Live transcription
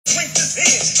Alright,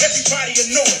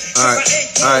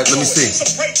 let me see.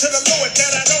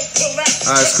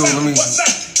 Alright, school,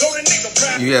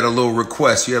 you had a little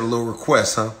request.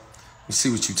 Huh? Let me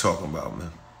see what you talking about,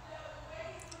 man.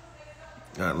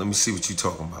 Alright, let me see what you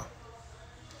talking about.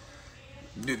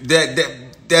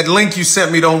 That link you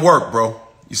sent me don't work, bro.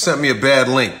 You sent me a bad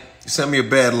link.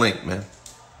 Man.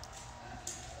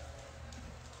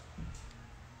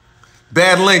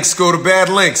 Bad links, go to bad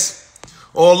links.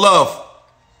 All love.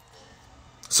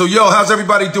 So, yo, how's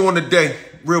everybody doing today?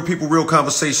 Real people, real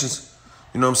conversations.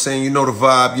 You know what I'm saying? You know the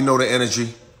vibe. You know the energy.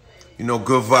 You know,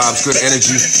 good vibes, good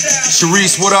energy.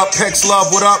 Sharice, what up? Pex Love,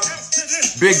 what up?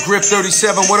 Big Grip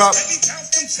 37, what up?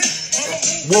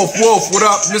 Wolf, what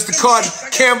up? Mr. Carden,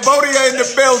 Cambodia in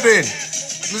the building.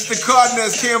 Mr.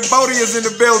 Cardenas, Cambodia's in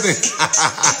the building.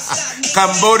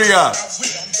 Cambodia.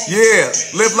 Yeah,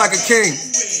 live like a king.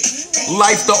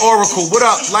 Life the Oracle, what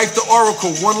up? Life the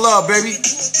Oracle, one love, baby.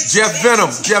 Jeff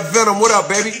Venom, what up,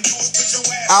 baby?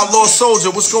 Outlaw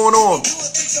Soldier, what's going on?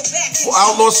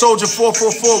 Outlaw Soldier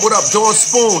 444, what up? Dawn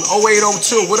Spoon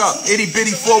 0802, what up? Itty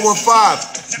Bitty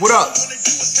 415, what up?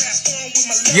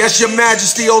 Yes, Your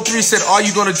Majesty 03 said, are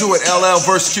you gonna do it? LL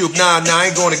versus Cube. Nah, I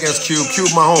ain't going against Cube.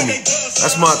 Cube my homie.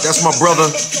 That's my brother.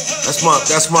 That's my,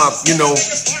 you know,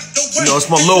 it's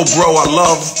my little bro I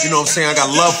love. You know what I'm saying? I got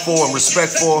love for and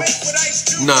respect for.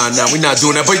 Nah, we're not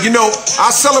doing that. But you know,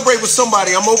 I celebrate with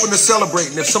somebody. I'm open to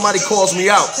celebrating. If somebody calls me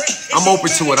out, I'm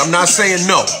open to it. I'm not saying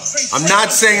no.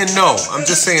 I'm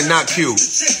just saying not Cube.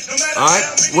 All right?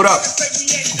 What up?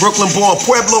 Brooklyn born.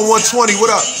 Pueblo 120.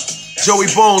 What up? Joey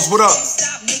Bones. What up?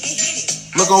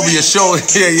 Look over your shoulder.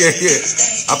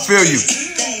 Yeah. I feel you.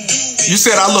 You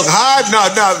said I look high? No,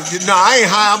 I ain't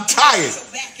high. I'm tired.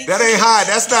 That ain't high.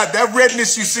 That's not, that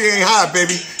redness you see ain't high,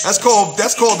 baby. That's called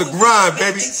the grind,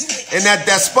 baby. And that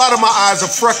spot on my eyes, a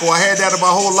freckle. I had that in my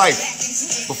whole life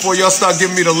before y'all start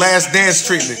giving me the last dance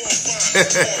treatment.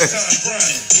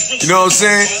 You know what I'm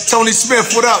saying? Tony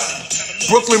Smith, what up?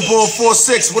 Brooklyn born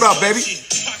 46, what up, baby?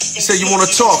 You say you want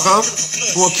to talk, huh?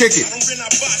 You want to kick it?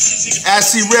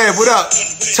 Assy Red, what up?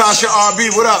 Tasha RB,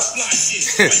 what up?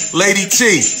 Lady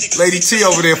T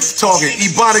over there talking.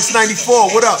 Ebonics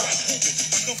 94, what up?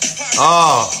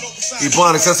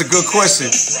 Ebonics, that's a good question.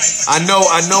 I know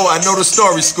the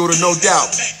story, Scooter, no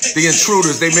doubt. The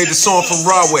Intruders, they made the song from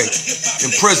Rahway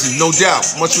in prison, no doubt.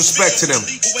 Much respect to them.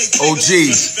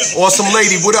 OGs. Awesome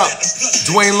Lady, what up?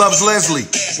 Dwayne Loves Leslie.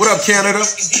 What up, Canada?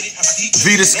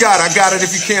 Vita Scott, I got it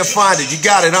if you can't find it. You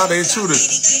got it, huh? The Intruders.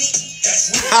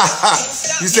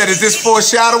 You said, is this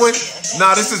foreshadowing?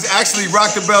 Nah, this is actually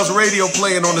Rock the Bells radio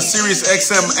playing on the Sirius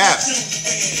XM app.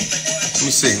 Let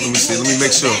me see. Let me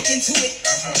make sure. Let me see.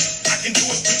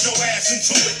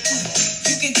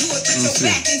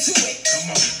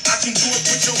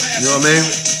 You know what I mean?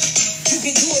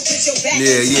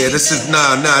 Yeah. This is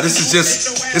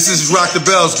This is Rock the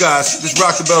Bells, guys. This is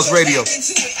Rock the Bells radio.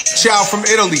 Ciao from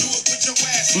Italy.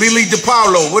 Lily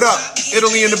DePaolo, what up?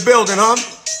 Italy in the building, huh?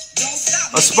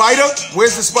 A spider?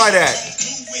 Where's the spider at?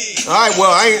 All right,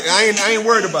 well, I ain't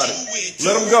worried about it.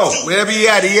 Let him go. Wherever he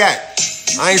at, he at.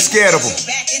 I ain't scared of him.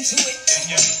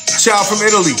 Child from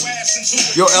Italy.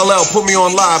 Yo, LL, put me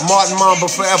on live. Martin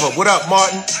Mamba forever. What up,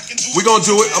 Martin? We gonna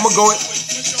do it. I'm gonna go it.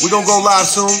 We gonna go live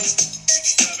soon.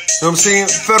 You know what I'm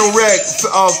saying? Federal Reg,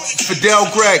 Fidel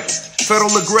Greg,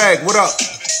 Federal LeGreg, what up?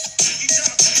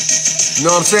 You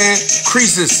know what I'm saying?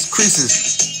 Creases.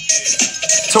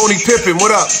 Tony Pippin,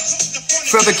 what up?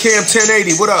 Feather Cam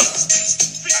 1080, what up?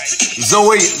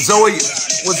 Zoe,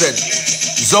 what's that?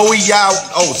 Zoya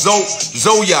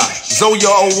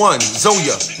 01,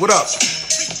 Zoya, what up?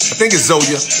 I think it's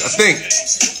Zoya,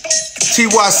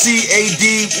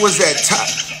 TYCAD, what's that?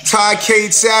 Ty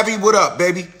Cade Savvy, what up,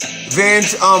 baby? Van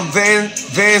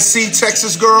C,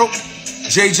 Texas girl,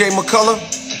 JJ McCullough.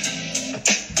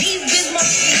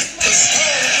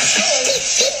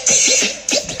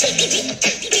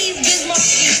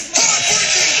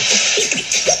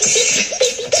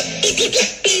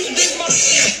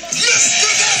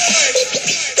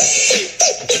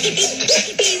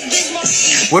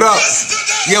 What up?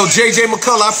 Yo, JJ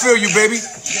McCullough, I feel you, baby.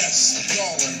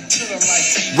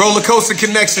 Roller Coaster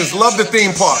Connections, love the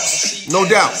theme parks, no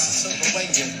doubt.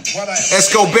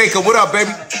 Esco Baker, what up,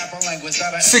 baby?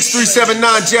 6379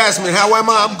 Jasmine, how am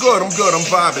I? I'm good, I'm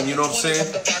vibing, you know what I'm saying?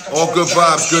 All good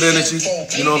vibes, good energy,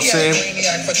 you know what I'm saying?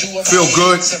 Feel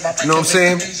good, you know what I'm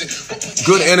saying?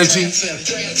 Good energy,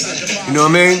 you know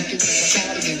what I mean?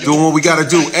 Doing what we gotta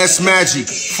do. S Magic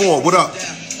 4, what up?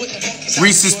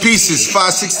 Reese's Pieces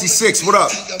 566, what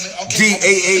up?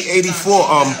 D8884,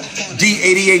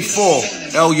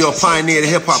 D884. L, you're a pioneer to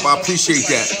hip hop. I appreciate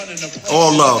that.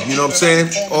 All love, you know what I'm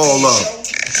saying? All love.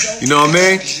 You know what I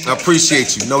mean? I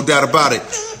appreciate you, no doubt about it.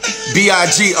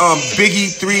 B.I.G.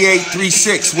 Biggie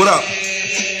 3836. What up?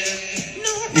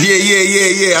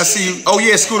 Yeah. I see you. Oh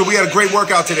yeah, Scooter, we had a great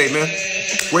workout today, man.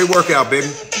 Great workout,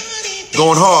 baby.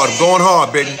 Going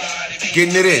hard, baby.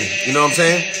 Getting it in. You know what I'm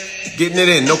saying? Getting it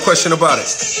in. No question about it.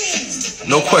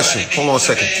 No question. Hold on a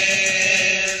second.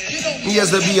 Yes,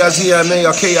 the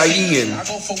B-I-Z-M-A-R-K-I-E-N.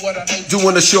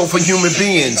 Doing the show for human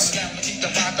beings.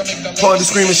 Party,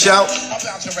 scream, and shout.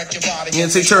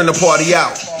 And say turn the party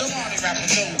out.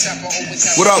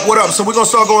 What up? So we're going to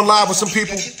start going live with some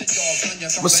people.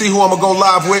 I'm going to see who I'm going to go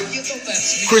live with.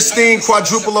 Christine,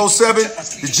 quadruple 07.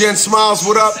 The Jen Smiles,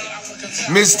 what up?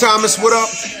 Ms. Thomas, what up?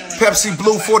 Pepsi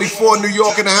Blue 44, New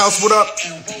York in the house, what up?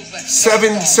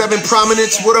 7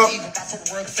 Prominence, what up?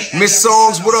 Miss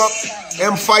Songs, what up?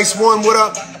 M Feist 1, what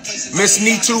up? Miss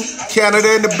Nitu,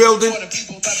 Canada in the building.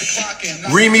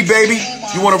 Remy, baby,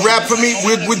 you want to rap for me?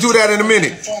 We'll do that in a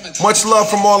minute. Much love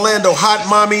from Orlando. Hot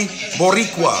Mommy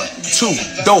Boricua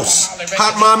 2, Dos.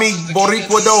 Hot Mommy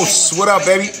Boricua Dos. What up,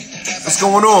 baby? What's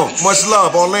going on? Much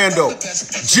love, Orlando.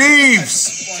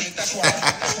 Jeeves.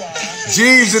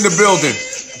 Jeeves in the building.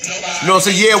 You know what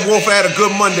I'm saying? Yeah, Wolf, I had a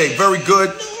good Monday. Very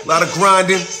good. A lot of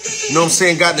grinding. You know what I'm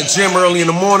saying? Got in the gym early in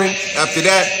the morning. After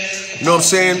that, you know what I'm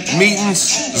saying? Meetings,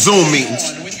 Zoom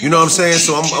meetings. You know what I'm saying?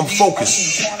 So I'm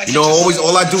focused. You know,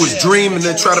 all I do is dream and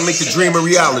then try to make the dream a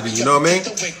reality. You know what I mean?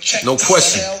 No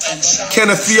question.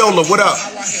 Kenneth Fiola, what up?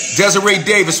 Desiree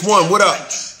Davis, 1, what up?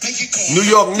 New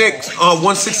York Nick,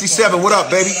 167, what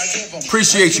up, baby?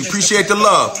 Appreciate you. Appreciate the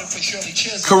love.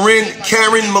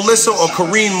 Karen Melissa or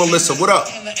Kareen Melissa, what up?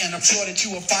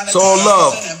 It's all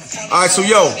love. All right, so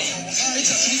yo,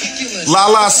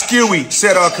 Lala Skewy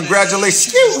said,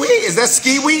 congratulations. Skewy? Is that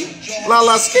Skewy?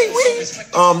 Lala Skewy?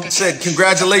 Said,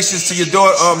 congratulations to your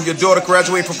daughter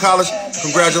graduating from college.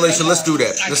 Congratulations. Let's do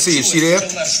that. Let's see. Is she there?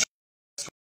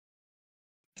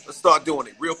 Let's start doing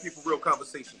it. Real people, real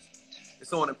conversations.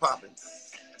 It's on and popping.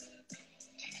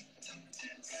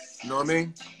 You know what I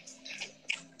mean?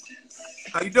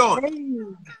 How you doing? Hey.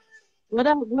 What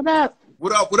up?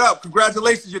 What up?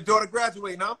 Congratulations, your daughter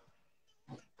graduating, huh?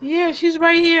 Yeah, she's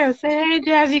right here. Say hey,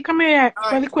 Jazzy, come here,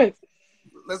 right. Really quick.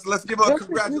 Let's give her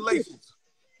congratulations.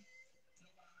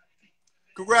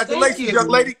 Congratulations, young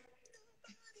lady.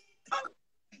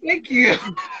 Thank you.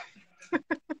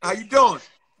 How you doing?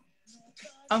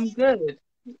 I'm good.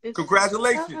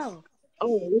 Congratulations.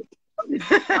 Oh.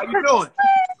 How you doing?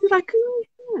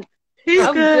 He's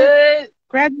good.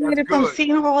 Graduated from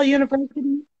Seton Hall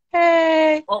University.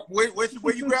 Hey. Oh,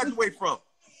 where you graduate from?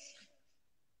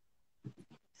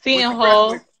 Seton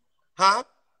Hall. Huh?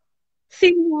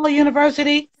 Seton Hall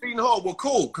University. Seton Hall. Well,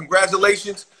 cool.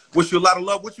 Congratulations. Wish you a lot of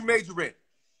love. What you major in?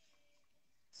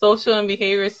 Social and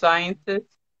behavior sciences.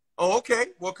 Oh,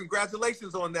 okay. Well,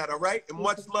 congratulations on that, all right? And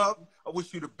much love. I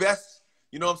wish you the best.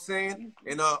 You know what I'm saying?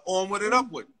 And onward and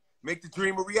upward. Make the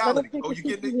dream a reality. Oh, you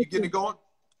getting it going?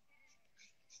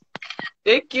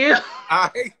 Thank you. All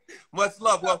right. Much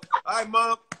love. Well, all right,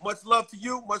 Mom. Much love to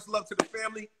you. Much love to the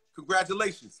family.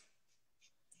 Congratulations.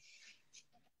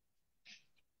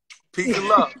 Peace and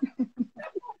love.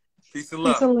 Peace and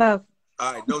love. Peace and love.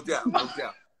 All right. No doubt.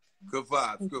 Good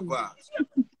vibes.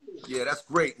 Yeah, that's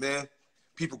great, man.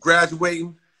 People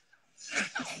graduating.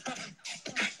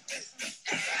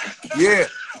 Yeah.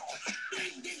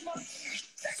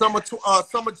 Summer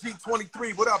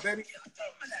G23. What up, baby?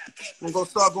 We're going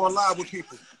to start going live with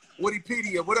people.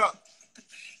 Woodypedia, what up?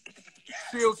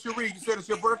 Shield Cherie, you said it's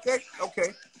your birthday?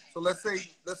 Okay. So let's say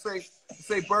birthday.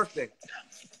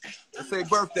 Let's say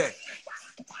birthday.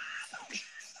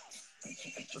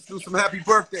 Let's do some happy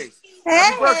birthdays. Hey,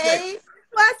 happy birthday.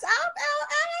 What's up,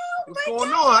 LL? What's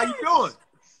going on? How you doing?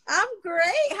 I'm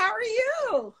great. How are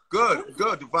you? Good.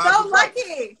 The vibes so lucky.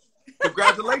 Right.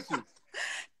 Congratulations.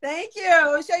 Thank you.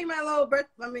 I'll show you my little birth.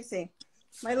 Let me see.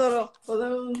 My little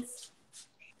balloons.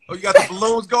 Oh, you got the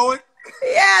balloons going?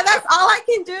 Yeah, that's all I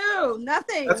can do.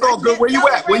 Nothing. That's all good. Where you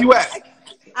at?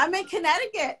 I'm in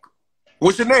Connecticut.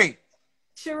 What's your name?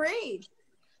 Cherie.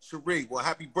 Well,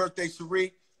 happy birthday,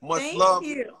 Cherie. Much Thank love.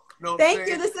 You. Know Thank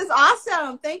you. This is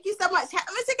awesome. Thank you so much. Let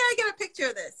me see, can I get a picture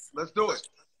of this? Let's do it.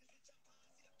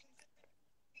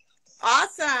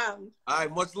 Awesome. All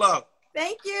right, much love.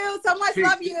 Thank you so much. Peace.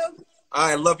 Love you. All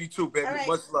right, love you too, baby. Right.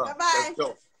 Much love. Bye-bye. Let's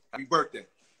go. Happy birthday.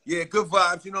 Yeah, good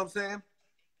vibes, you know what I'm saying?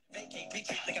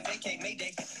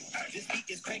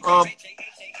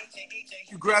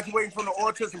 You graduating from the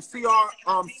autism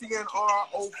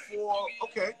CNR04.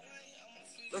 Okay.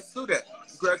 Let's do that.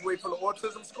 You graduate from the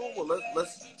autism school. Well,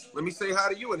 let me say hi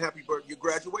to you and happy birthday, your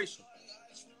graduation.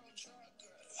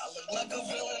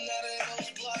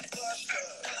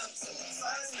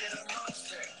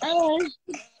 Oh,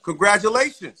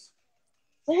 Congratulations.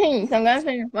 thanks. I'm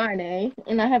graduating Friday,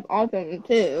 and I have autism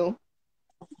too.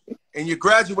 And you're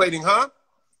graduating, huh?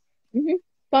 Mm-hmm.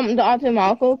 From the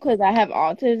autism because I have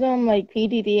autism, like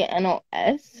PDD and NOS.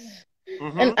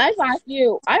 And Mm-hmm. I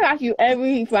watch you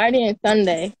every Friday and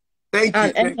Sunday Thank on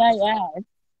you. SIS.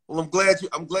 Well, I'm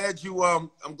glad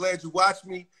you watched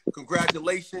me.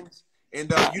 Congratulations.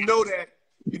 And you know that,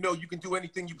 you can do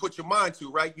anything you put your mind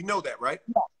to, right? You know that, right?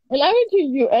 And I listen to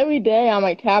you every day on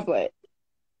my tablet.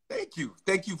 Thank you.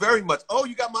 Thank you very much. Oh,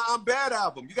 you got my I'm Bad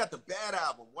album. You got the Bad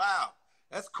album. Wow.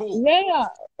 That's cool. Yeah,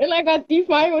 and I got these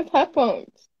wireless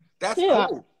headphones. That's Yeah.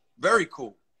 cool. Very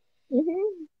cool.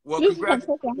 Mm-hmm. Well,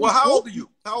 Well, how old are you?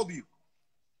 How old are you?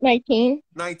 19.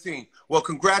 19. Well,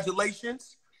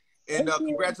 congratulations. And Thank you.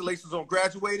 congratulations on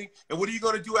graduating. And what are you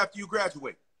going to do after you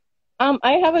graduate?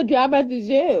 I have a job at the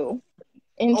zoo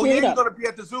in Oh, yeah, Toledo. you're going to be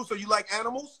at the zoo, so you like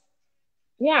animals?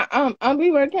 Yeah, I'll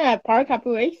be working at park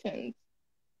operations.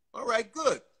 All right,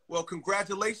 good. Well,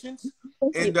 congratulations.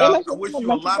 Thank you. And And I wish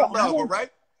you a lot of love, all right?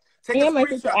 Take a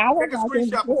screenshot. Take a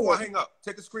screenshot before I hang up.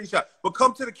 Take a screenshot. But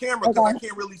come to the camera because I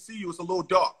can't really see you. It's a little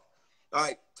dark. All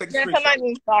right, take a screenshot. Come on,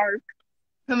 me dark.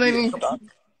 Come on, me dark.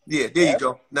 Yeah, there you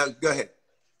go. Now, go ahead.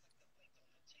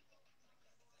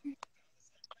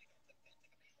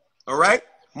 All right?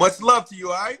 Much love to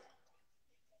you, all right?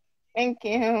 Thank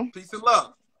you. Peace and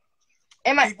love.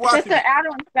 And my sister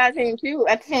Adeline graduating too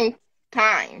at the same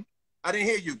time. I didn't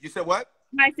hear you. You said what?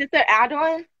 My sister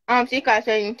Adeline, she's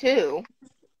graduating too.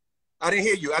 I didn't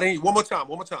hear you. I didn't hear you. One more time.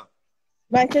 One more time.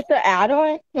 My sister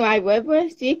Adeline, who I live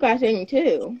with, she's graduating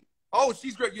too. Oh,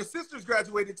 she's great. Your sister's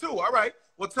graduated too. All right.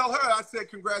 Well, tell her I said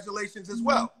congratulations as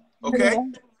well. Okay?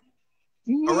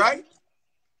 Mm-hmm. All right?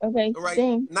 Okay. All right.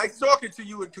 Thanks. Nice talking to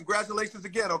you and congratulations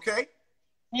again, okay?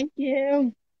 Thank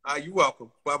you. You're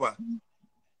welcome. Bye-bye.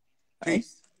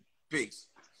 Peace. Peace.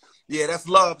 Yeah, that's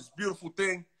love. It's a beautiful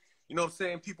thing. You know what I'm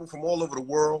saying? People from all over the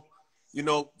world. You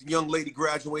know, the young lady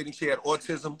graduating, she had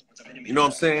autism. You know what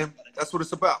I'm saying? That's what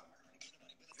it's about.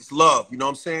 It's love. You know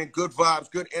what I'm saying? Good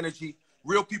vibes, good energy,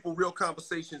 real people, real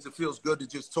conversations. It feels good to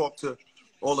just talk to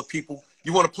all the people.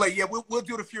 You want to play? Yeah, we'll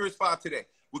do the Furious 5 today.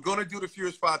 We're going to do the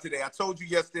Furious 5 today. I told you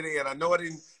yesterday, and I know I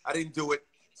didn't do it.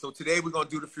 So today we're going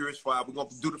to do the Furious 5. We're going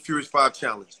to do the Furious 5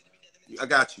 challenge. I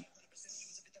got you.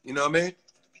 You know what I mean?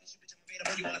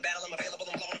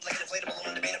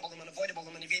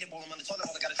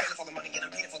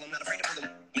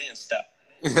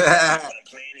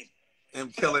 I'm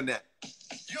killing that.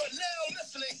 You're now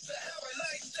listening to Have a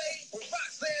Nice Day with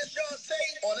Roxanne Shante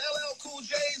on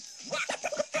LLCOOLJ's Rock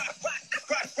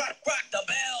the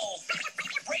Bells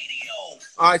Radio.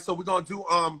 All right, so we're gonna do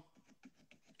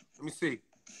let me see.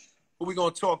 Who we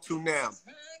gonna talk to now?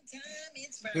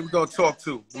 Who we gonna talk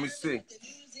to? Let me see.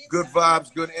 Good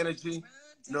vibes, good energy.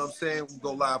 You know what I'm saying? We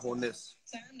go live on this.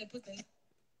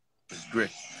 It's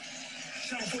great.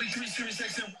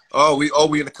 Oh,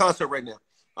 we in the concert right now.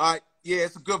 All right, yeah,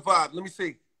 it's a good vibe. Let me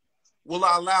see. Will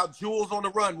I allow Jules on the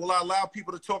Run? Will I allow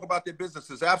people to talk about their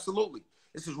businesses? Absolutely.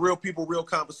 This is real people, real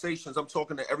conversations. I'm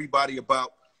talking to everybody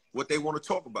about what they want to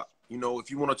talk about. You know, if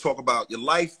you want to talk about your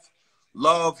life,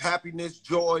 love, happiness,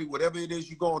 joy, whatever it is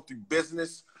you're going through,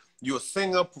 business, you're a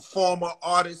singer, performer,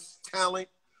 artist, talent,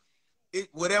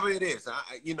 whatever it is,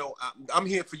 I'm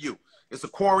here for you. It's a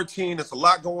quarantine. There's a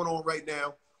lot going on right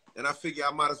now. And I figure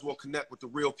I might as well connect with the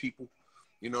real people.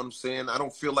 You know what I'm saying? I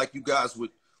don't feel like you guys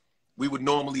we would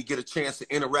normally get a chance to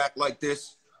interact like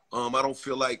this. I don't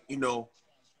feel like,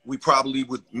 we probably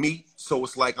would meet. So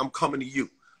it's like I'm coming to you.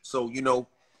 So,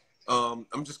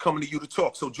 I'm just coming to you to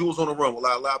talk. So Jules on the Run, will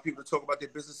I allow people to talk about their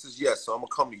businesses? Yes. So I'm going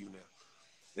to come to you now.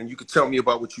 And you can tell me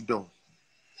about what you're doing. 1,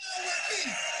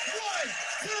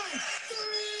 2,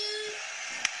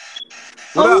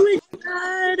 3. Oh my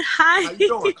God. Hi. How you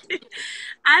doing?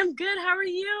 I'm good. How are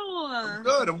you?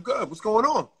 I'm good. What's going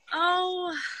on?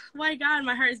 Oh my God.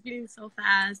 My heart is beating so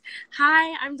fast.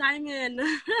 Hi, I'm Diamond.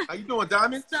 How you doing,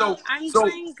 Diamond? I'm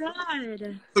doing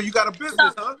good. So you got a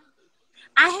business, huh?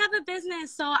 I have a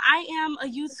business. So I am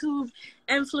a YouTube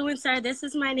influencer. This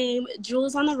is my name,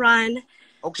 Jules on the Run.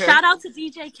 Okay. Shout out to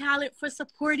DJ Khaled for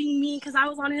supporting me because I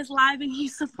was on his live and he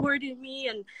supported me,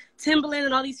 and Timbaland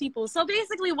and all these people. So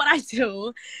basically what I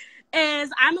do is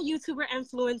I'm a YouTuber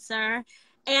influencer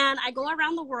and I go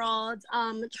around the world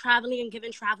traveling and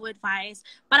giving travel advice,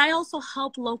 but I also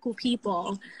help local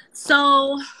people.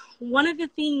 So one of the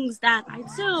things that I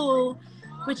do,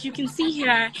 which you can see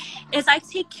here, is I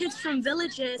take kids from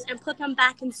villages and put them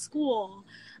back in school.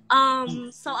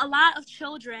 So a lot of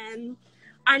children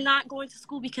are not going to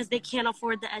school because they can't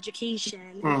afford the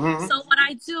education. So what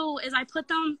I do is I put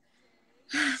them,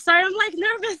 sorry, I'm like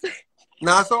nervous.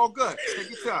 No, it's all good.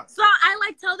 Take your time. So I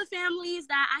like tell the families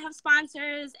that I have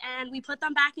sponsors and we put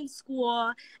them back in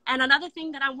school. And another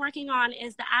thing that I'm working on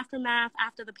is the aftermath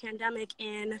after the pandemic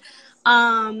in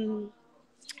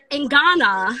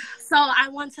Ghana. So I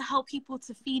want to help people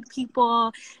to feed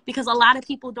people, because a lot of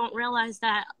people don't realize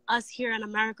that us here in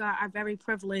America are very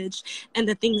privileged in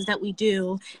the things that we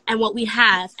do and what we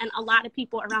have. And a lot of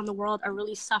people around the world are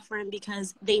really suffering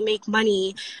because they make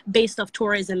money based off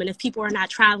tourism. And if people are not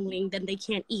traveling, then they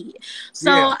can't eat.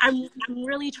 So I'm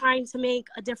really trying to make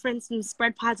a difference and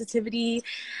spread positivity.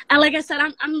 And like I said,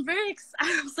 I'm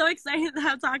so excited that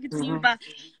I'm talking to you. But,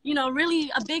 you know,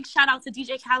 really a big shout out to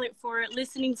DJ Khaled for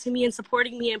listening to me and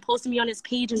supporting me and posting me on his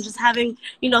page and just having,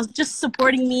 you know, just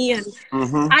supporting me. And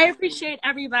I appreciate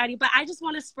everybody, but I just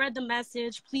want to spread the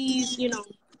message. Please, you know,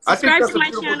 subscribe to my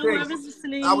channel, whoever's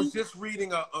listening. I was just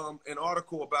reading an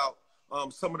article about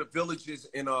some of the villages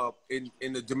in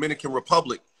the Dominican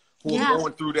Republic who are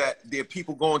going through that. There are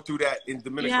people going through that in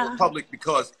Dominican Republic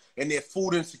and they're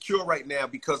food insecure right now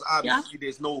because obviously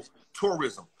there's no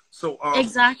tourism. So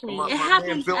exactly, my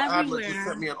happens man Bill everywhere. Adler just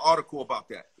sent me an article about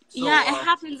that. So, it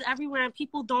happens everywhere, and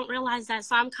people don't realize that.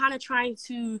 So I'm kind of trying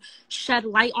to shed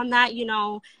light on that, you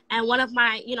know. And one of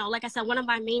my, you know, like I said, one of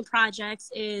my main projects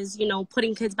is, you know,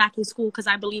 putting kids back in school, because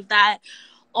I believe that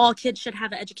all kids should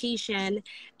have an education.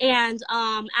 And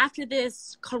after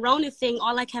this corona thing,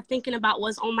 all I kept thinking about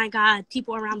was, oh my God,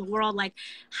 people around the world, like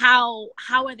how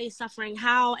are they suffering?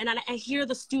 And I hear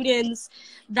the students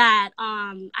that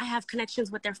I have connections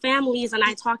with their families, and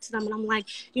I talk to them and I'm like,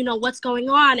 you know, what's going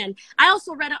on? And I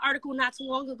also read an article not too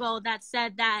long ago that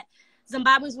said that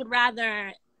Zimbabweans would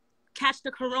rather catch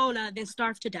the corona than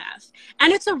starve to death.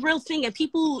 And it's a real thing, and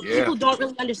people don't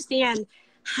really understand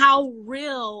how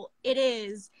real it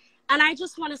is. And I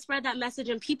just want to spread that message,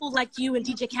 and people like you and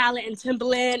DJ Khaled and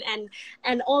Timbaland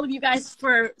and all of you guys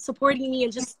for supporting me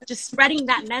and just spreading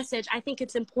that message. I think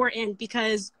it's important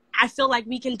because I feel like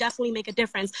we can definitely make a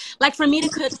difference. Like for me to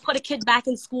put a kid back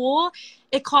in school,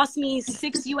 it cost me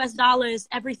 $6 US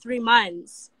every 3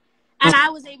 months. And I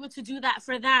was able to do that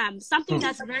for them. Something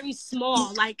that's very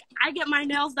small. Like, I get my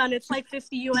nails done, it's like $50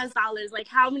 US. Like,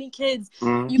 how many kids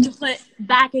you can put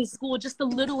back in school? Just the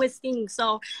littlest thing.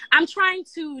 So I'm trying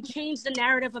to change the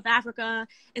narrative of Africa,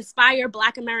 inspire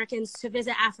Black Americans to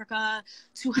visit Africa,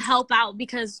 to help out,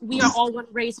 because we are all one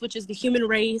race, which is the human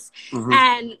race.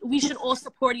 And we should all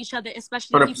support each other,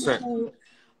 especially 100%. People who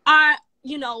are,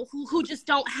 you know, who just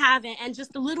don't have it. And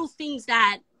just the little things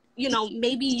that, you know,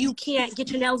 maybe you can't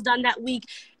get your nails done that week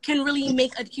can really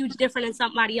make a huge difference in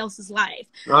somebody else's life.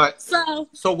 All right. So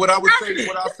what I'll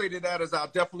say to that is I'll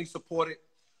definitely support it.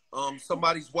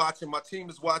 Somebody's watching. My team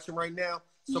is watching right now.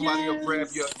 Somebody will grab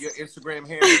your Instagram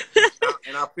handle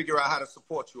and I'll figure out how to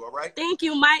support you. All right. Thank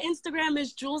you. My Instagram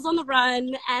is Jules on the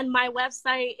Run, and my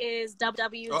website is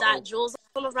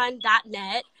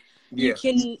www.julesontheRun.net. You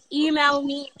can email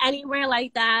me anywhere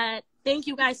like that. Thank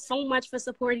you guys so much for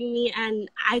supporting me, and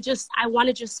I want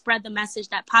to just spread the message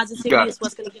that positivity is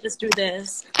what's going to get us through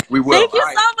this. We will. Thank you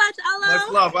so much, Ella. Much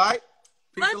love, all right?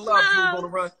 Peace and love. Jules on the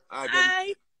Run. All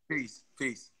right, baby. Peace,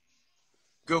 peace.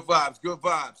 Good vibes, good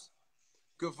vibes.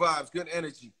 Good vibes, good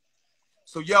energy.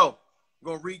 So, yo,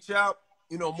 we're going to reach out.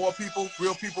 You know, more people,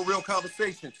 real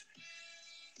conversations.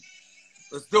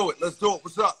 Let's do it. Let's do it.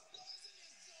 What's up?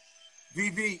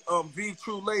 V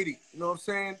True Lady. You know what I'm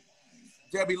saying?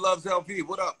 Debbie loves LV.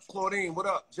 What up? Claudine, what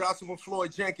up? Joshua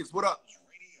Floyd Jenkins, what up?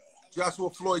 Joshua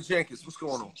Floyd Jenkins, what's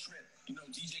going on?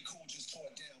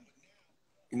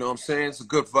 You know what I'm saying? It's a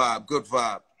good vibe, good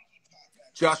vibe.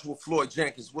 Joshua Floyd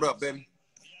Jenkins, what up, baby?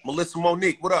 Melissa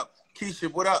Monique, what up?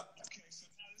 Keisha, what up?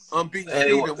 Unbeaten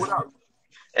Steven, what up?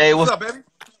 Hey, what's up, baby?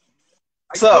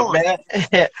 What's up, man?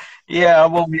 Yeah,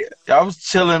 I was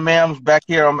chilling, man. I was back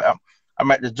here. I'm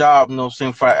at the job, you know what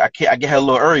I'm saying? I get here a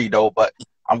little early, though, but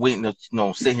I'm waiting to, you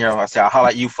know, sit here and I say, I'll holler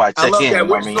at you if I check in. You know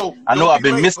what I mean? So, I know I've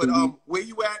been missing you. Where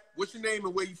you at? What's your name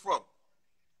and where you from?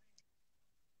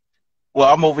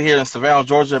 Well, I'm over here in Savannah,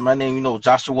 Georgia. My name, you know,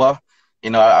 Joshua.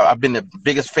 You know, I've been the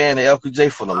biggest fan of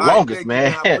LLCOOLJ for the longest,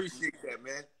 man. I appreciate that,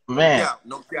 man. Man.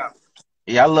 No doubt.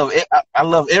 Yeah, I love it. I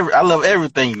love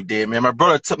everything you did, man. My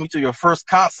brother took me to your first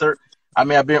concert. I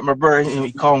mean, I've been with my brother,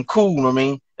 he called him Cool, you know what I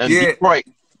mean? In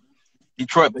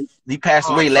Detroit, but he passed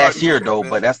away last year, though,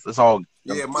 but that's all.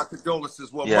 Yeah, my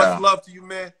condolences. Well, much love to you,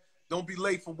 man. Don't be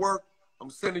late for work. I'm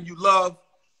sending you love,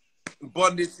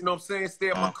 abundance, you know what I'm saying?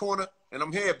 Stay in my corner, and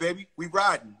I'm here, baby. We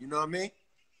riding, you know what I mean?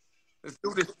 Let's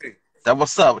do this thing. That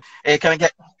what's up. Hey, can I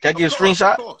get a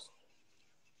screenshot? Of course.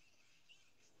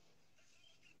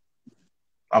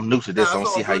 I'm new to this, so I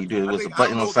don't see how you do it. What's the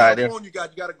button on the side there? You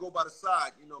got to go by the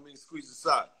side. You know what I mean? Squeeze the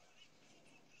side.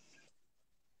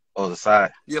 Oh, the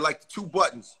side. Yeah, like the 2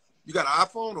 buttons. You got an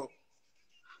iPhone or?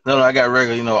 No, I got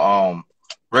regular,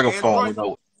 regular phone. You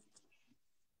know.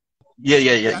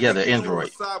 Yeah. The Android.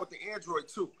 The side with the Android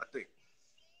too, I think.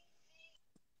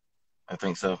 I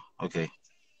think so. Okay.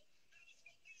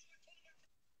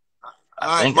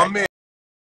 All right, my man.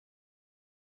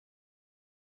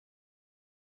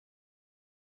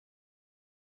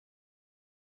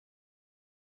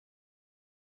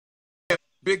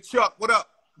 Big Chuck, what up?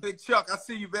 Big Chuck, I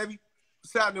see you, baby.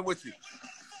 What's happening with you?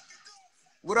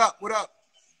 What up? What up?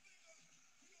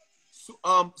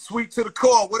 Sweet to the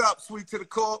core. What up? Sweet to the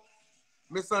core.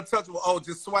 Miss Untouchable. Oh,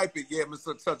 just swipe it. Yeah, Miss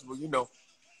Untouchable. You know.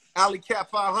 Alley Cat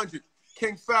 500.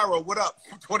 King Pharaoh. What up?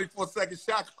 24-second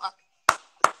shot clock.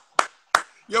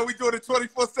 Yo, we doing a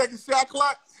 24-second shot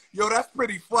clock? Yo, that's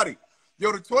pretty funny.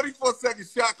 Yo, the 24-second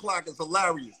shot clock is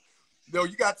hilarious. Yo,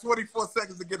 you got 24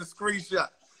 seconds to get a screenshot.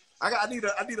 I need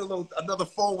another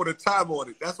phone with a time on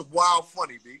it. That's wild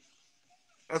funny, B.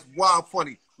 That's wild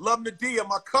funny. Love Nadia,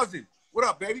 my cousin. What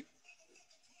up, baby?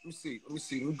 Let me see.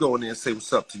 Let me go in there and say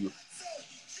what's up to you.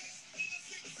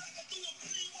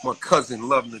 My cousin,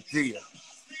 Love Nadia.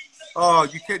 Oh,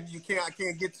 I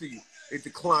can't get to you. It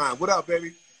declined. What up,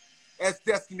 baby? S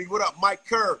Destiny, what up? Mike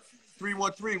Kerr,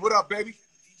 313. What up, baby?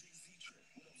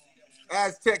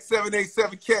 Aztec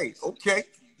 787K. Okay.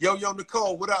 Yo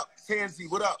Nicole, what up? Tansy,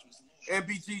 what up?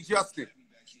 MBG Justin.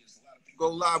 Go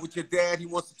live with your dad. He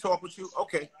wants to talk with you.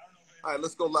 Okay. All right,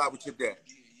 let's go live with your dad.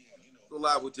 Go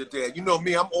live with your dad. You know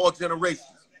me, I'm all generations.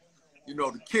 You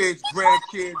know, the kids,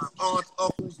 grandkids, aunts,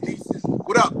 uncles, nieces.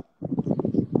 What up? Go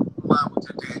live with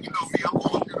your dad. You know me, I'm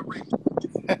all generations.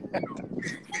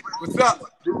 What's up?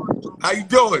 How you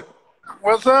doing?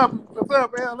 What's up? What's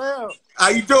up, LL? How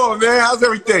you doing, man? How's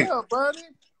everything? What's up, buddy?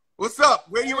 What's up?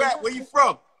 Where you at? Where you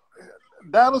from?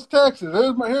 Dallas, Texas.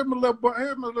 Here's my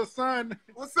little sign.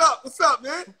 What's up? What's up,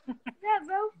 man? Yeah,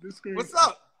 bro. What's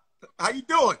up? How you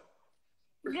doing?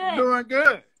 Good. Doing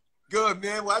good. Good,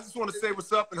 man. Well, I just want to say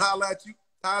what's up and holler at you.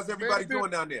 How's everybody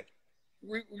doing down there?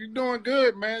 We doing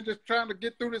good, man. Just trying to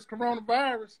get through this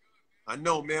coronavirus. I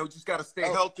know, man. We just got to stay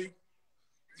healthy.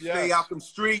 Stay out them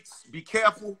streets. Be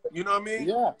careful. You know what I mean?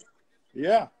 Yeah.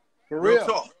 Yeah. For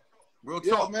real. Real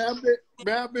talk. Man,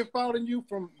 I've been following you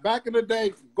from back in the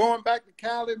day, going back to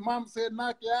Cali. Mama said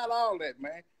knock you out, all that,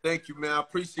 man. Thank you, man. I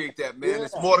appreciate that, man.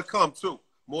 There's more to come, too.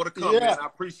 More to come, man. I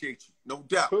appreciate you. No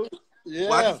doubt. Yeah.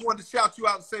 Well, I just wanted to shout you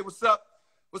out and say what's up.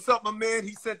 What's up, my man?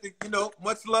 He sent the,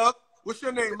 much love. What's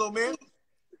your name, little man?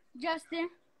 Justin.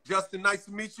 Justin, nice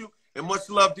to meet you. And much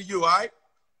love to you, all right?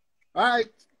 All right.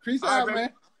 Peace out,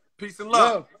 man. Peace and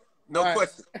love. No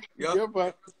question.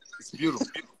 Yep. It's beautiful.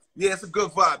 Yeah, it's a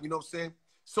good vibe, you know what I'm saying?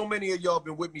 So many of y'all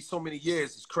been with me so many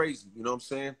years. It's crazy, you know what I'm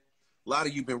saying? A lot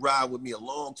of you been riding with me a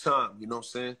long time, you know what I'm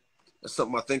saying? That's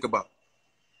something I think about.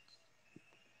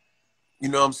 You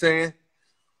know what I'm saying?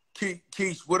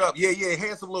 Keish, what up? Yeah,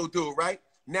 handsome little dude, right?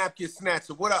 Napkin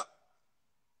snatcher, what up?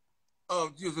 Oh,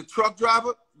 you're a truck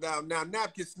driver? Now,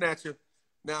 napkin snatcher.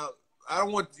 Now, I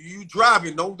don't want you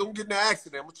driving. Don't get in an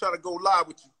accident. I'm going to try to go live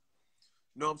with you.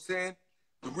 You know what I'm saying?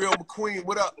 The real McQueen,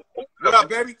 what up? What up,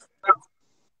 baby?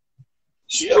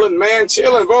 Chilling, man.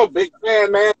 Chilling, bro. Big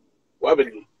fan, man. Well, I've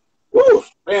been,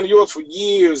 man, yours for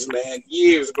years, man.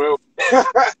 Years, bro.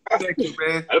 Thank you,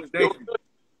 man. Thank you.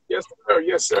 Yes, sir.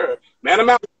 Yes, sir. Man, I'm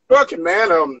out trucking,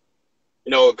 man.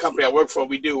 A company I work for,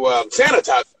 we do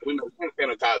sanitizer. We make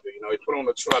sanitizer. You put on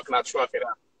the truck and I truck it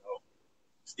out.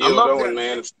 Still going, that,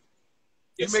 man.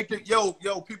 You make it,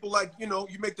 people like,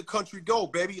 you make the country go,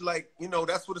 baby. Like,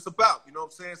 that's what it's about. You know what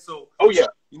I'm saying? So,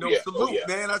 salute,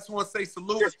 man. I just want to say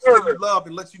salute, send you love,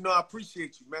 and let you know I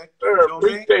appreciate you, man. Sure, you know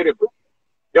appreciate it.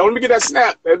 Yo, let me get that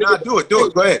snap. Do it. Go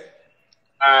ahead.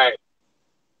 All right.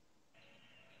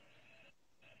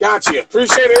 Gotcha.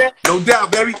 Appreciate it. No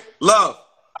doubt, baby. Love.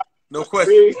 No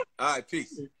question. All right,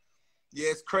 peace. Yeah,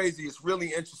 it's crazy. It's really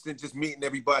interesting just meeting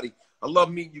everybody. I love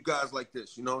meeting you guys like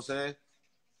this. You know what I'm saying?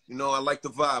 I like the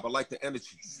vibe. I like the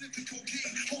energy.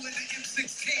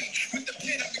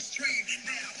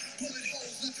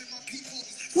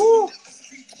 Woo!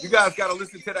 You guys got to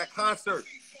listen to that concert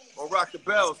on Rock the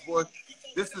Bells, boy.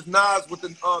 This is Nas with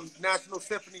the National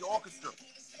Symphony Orchestra.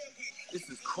 This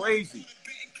is crazy.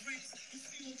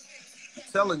 I'm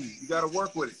telling you, you got to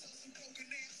work with it.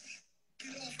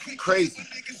 Crazy.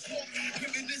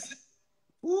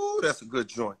 Ooh, that's a good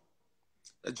joint.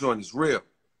 That joint is real.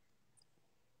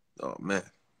 Oh, man.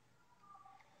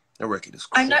 That record is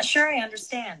cool. I'm not sure I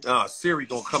understand. Siri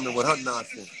gonna come in with her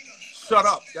nonsense. Shut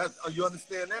up. You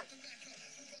understand that?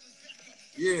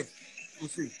 Yeah.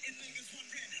 Let's see.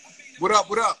 What up?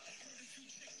 What up?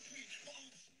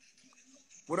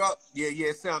 What up? Yeah,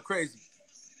 it sound crazy.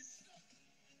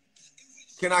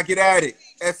 Can I get at it?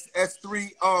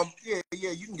 S3, yeah,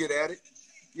 you can get at it.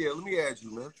 Yeah, let me add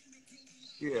you, man.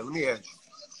 Yeah, let me add you.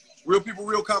 Real people,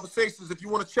 real conversations. If you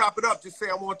want to chop it up, just say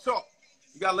I want to talk.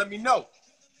 You got to let me know.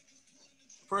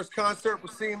 First concert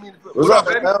was seeing me. What's up,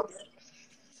 baby?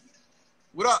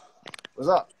 What up? What's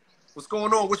up? What's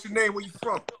going on? What's your name? Where you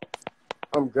from?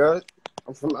 I'm good.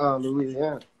 I'm from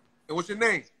Louisiana. And what's your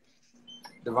name?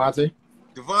 Devontae.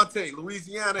 Devontae,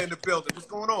 Louisiana in the building. What's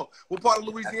going on? What part of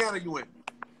Louisiana you in?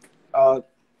 The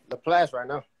Place right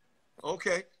now.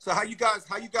 Okay. So how you guys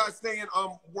staying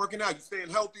working out? You staying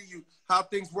healthy? How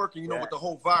things working, with the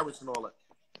whole virus and all that?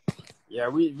 Yeah,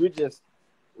 we just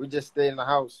stay in the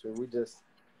house and we just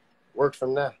work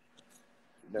from there.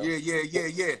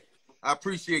 Yeah. I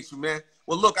appreciate you, man.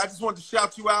 Well, look, I just wanted to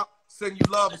shout you out, send you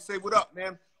love, and say what up,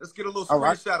 man. Let's get a little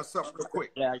screenshot of something real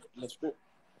quick. Yeah, let's do it.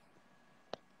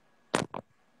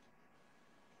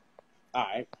 All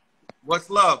right. What's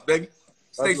love, baby?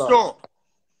 Stay strong. All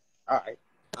right.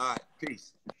 All right.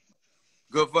 Peace.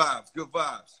 Good vibes. Good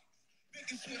vibes.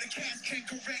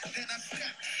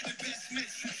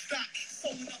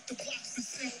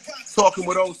 Talking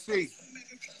with OC.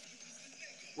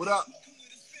 What up?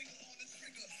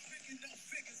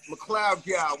 McLeod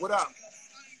gal, what up?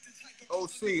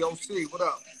 OC, what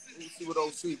up? Let me see what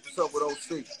OC. What's up with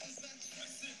OC?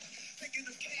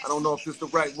 I don't know if this is the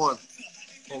right one.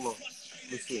 Hold on.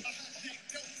 Let me see.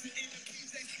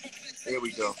 Here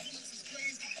we go.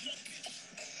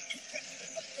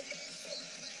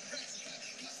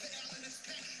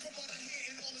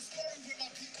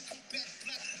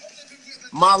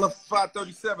 Mala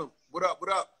 537. What up?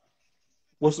 What up?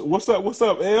 What's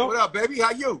up, L? What up, baby?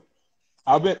 How you?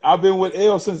 I've been with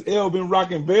L since L been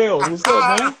rocking bells. What's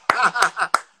up, man? I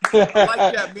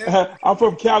like that, man. I'm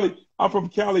from Cali.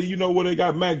 You know where they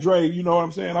got Mac Dre. You know what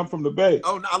I'm saying? I'm from the Bay.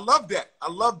 Oh, I love that.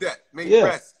 Make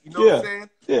press. You know what I'm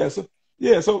saying?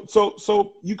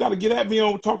 So you got to get at me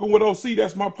on Talking with OC.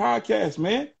 That's my podcast,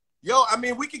 man. Yo, I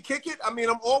mean, we can kick it. I mean,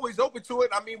 I'm always open to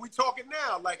it. I mean, we talking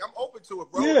now. Like, I'm open to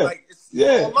it, bro. Yeah, like, it's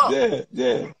all up.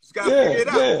 Just gotta figure it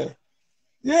out.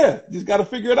 Yeah, just gotta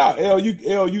figure it out. L,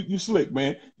 you slick,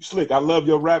 man. You slick. I love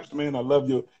your raps, man. I love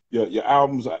your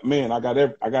albums, man. I got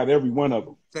every one of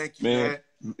them. Thank you, man.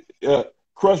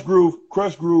 Crush Groove.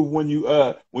 When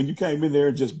you came in there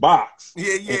and just boxed,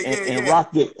 and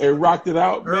rocked it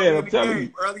out, early man. I'm telling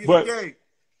you. Early in the game.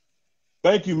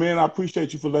 Thank you, man. I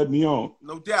appreciate you for letting me on.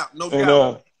 No doubt.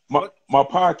 And my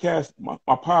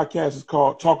podcast is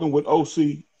called Talking with OC,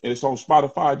 and it's on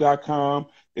Spotify.com.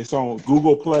 It's on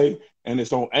Google Play, and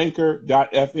it's on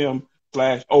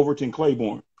Anchor.fm/Overton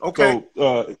Claiborne. Okay.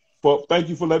 So, thank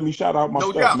you for letting me shout out my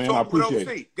stuff, doubt. man. I appreciate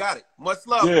it. Got it. Much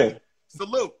love. Yeah. Man.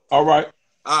 Salute. All right.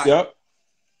 Yep.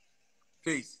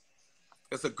 Peace.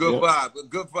 It's a good vibe. A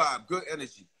good vibe. Good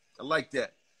energy. I like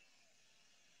that.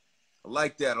 I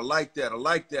like that.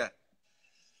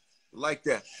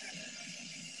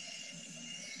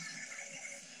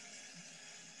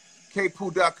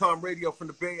 KPOO.com radio from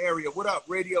the Bay Area. What up?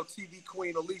 Radio TV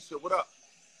Queen Alicia. What up?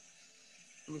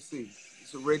 Let me see.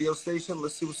 It's a radio station.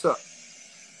 Let's see what's up.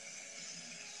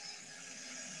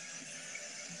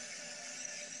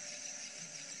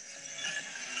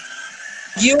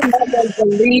 You're not going to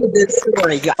believe this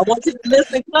story. I want you to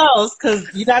listen close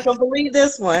because you're not going to believe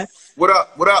this one. What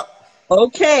up? What up?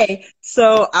 Okay,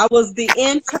 so I was the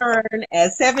intern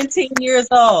at 17 years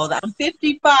old. I'm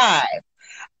 55.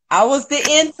 I was the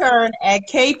intern at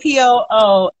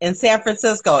KPOO in San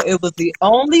Francisco. It was the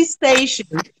only station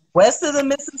west of the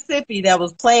Mississippi that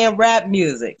was playing rap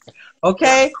music.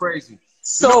 Okay? That's crazy.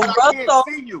 So I can't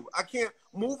see you. I can't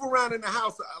move around in the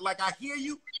house. Like, I hear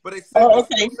you, but it's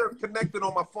connected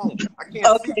on my phone. I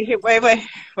can't see you. Wait.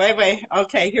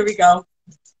 Okay, here we go.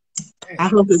 I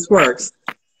hope this works.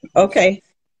 Okay,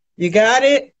 you got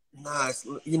it? Nice.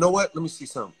 You know what? Let me see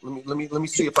something. Let me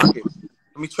see if I can.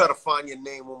 Let me try to find your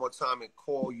name one more time and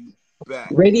call you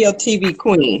back. Radio TV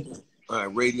Queen. All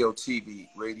right, Radio TV.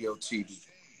 Let me see.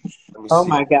 Oh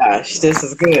my gosh, this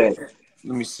is good.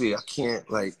 Let me see. I can't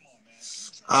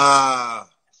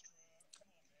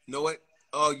you know what?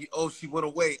 Oh, she went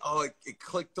away. Oh, it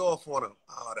clicked off on her.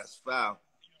 Oh, that's foul.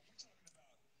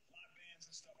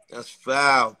 That's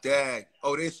foul. Dag.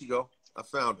 Oh, there she go. I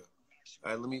found her.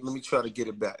 All right, let me try to get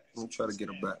it back.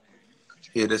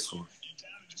 Here, this one.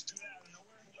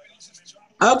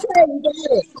 Okay, you got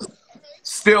it.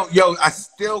 Still, I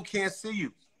still can't see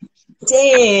you.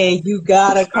 Dang, you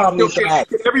gotta call me back.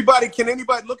 Can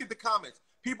anybody look at the comments?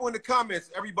 People in the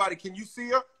comments, everybody, can you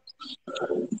see her?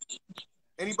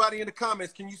 Anybody in the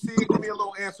comments, can you see it? Give me a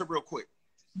little answer real quick.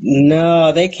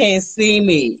 No, they can't see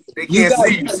me. They can't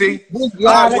see you, see? We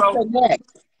gotta connect.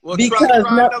 Well, because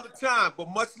try another time, but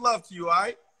much love to you, all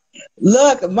right?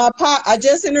 Look, I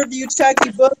just interviewed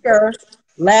Chucky Booker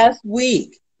last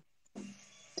week.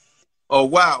 Oh,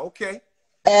 wow, okay.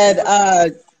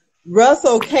 And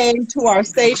Russell came to our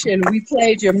station. We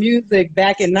played your music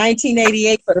back in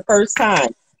 1988 for the first time.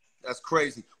 That's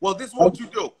crazy. Well, this is what you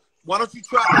do. Why don't you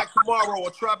try back tomorrow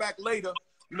or try back later?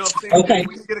 You know what I'm saying? Okay. If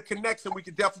we can get a connection, we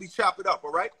can definitely chop it up,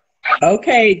 all right?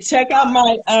 Okay, check out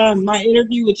my my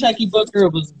interview with Chucky Booker.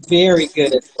 It was very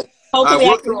good. Hopefully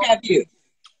I can have you.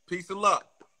 Peace and love.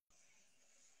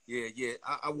 Yeah.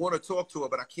 I want to talk to her,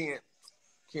 but I can't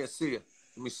see her.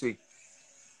 Let me see.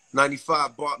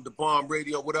 95 the Bomb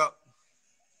Radio, what up?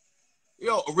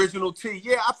 Yo, Original T.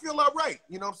 Yeah, I feel all right.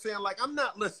 You know what I'm saying? Like,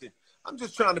 I'm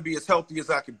just trying to be as healthy as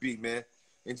I can be, man.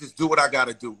 And just do what I got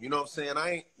to do. You know what I'm saying?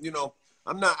 I ain't,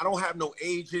 I don't have no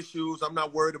age issues. I'm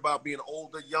not worried about being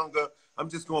older, younger. I'm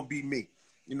just going to be me.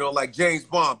 You know, like James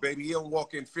Bond, baby. He don't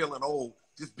walk in feeling old.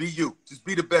 Just be you. Just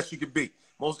be the best you can be.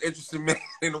 Most interesting man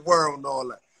in the world and all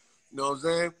that. You know what I'm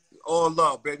saying? All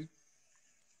love, baby.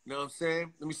 You know what I'm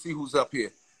saying? Let me see who's up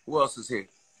here. Who else is here?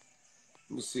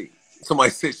 Let me see. Somebody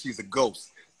said she's a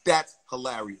ghost. That's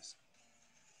hilarious.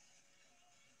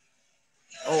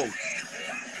 Oh.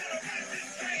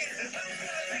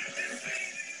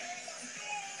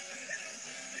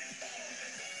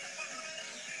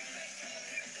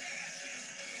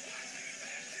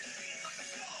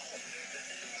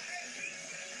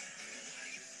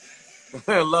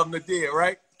 Love Nadir,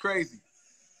 right? Crazy.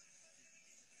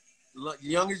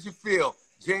 Young as you feel.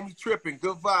 Jamie Tripping,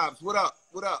 good vibes. What up?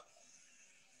 What up?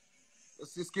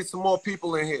 Let's just get some more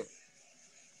people in here.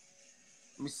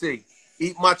 Let me see.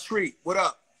 Eat My Treat. What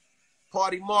up?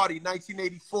 Party Marty,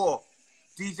 1984.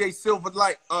 DJ Silver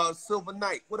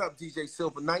Knight. What up, DJ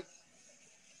Silver Knight?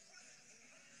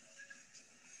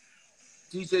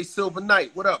 DJ Silver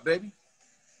Knight. What up, baby?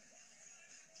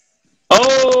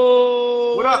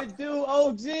 Oh, what up? It do,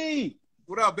 OG?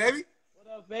 What up, baby?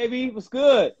 What up, baby? What's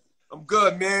good? I'm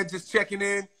good, man. Just checking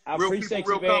in. I appreciate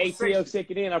you, man. ATL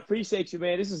checking in. I appreciate you,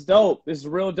 man. This is dope. This is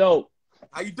real dope.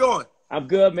 How you doing? I'm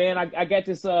good, man. I got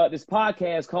this this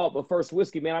podcast called The First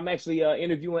Whiskey, man. I'm actually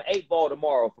interviewing 8 Ball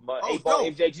tomorrow from 8 Ball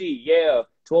MJG. Yeah,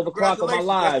 12 o'clock on my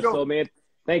live. So, man,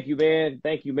 thank you, man.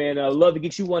 Thank you, man. Love to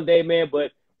get you one day, man.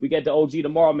 But we got the OG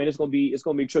tomorrow, man. It's gonna be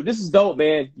a trip. This is dope,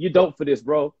 man. You're dope for this,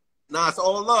 bro. Nah, it's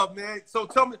all love, man. So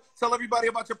tell everybody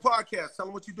about your podcast. Tell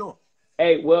them what you're doing.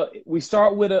 Hey, well, we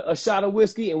start with a shot of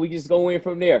whiskey and we just go in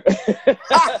from there.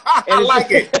 I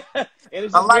like it. And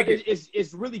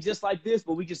it's really just like this,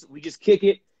 but we just kick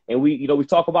it and we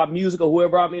talk about music or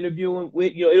whoever I'm interviewing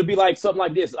with. It'll be like something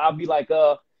like this. I'll be like,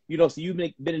 so you've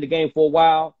been in the game for a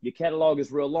while. Your catalog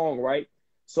is real long, right?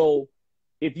 So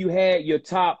if you had your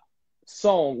top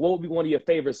song, what would be one of your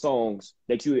favorite songs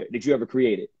that you ever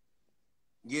created?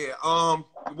 Yeah.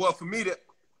 Well, for me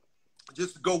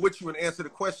just to go with you and answer the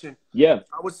question. Yeah.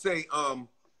 I would say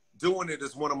Doing It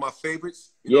is one of my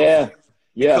favorites. Yeah.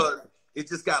 Because it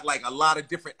just got like a lot of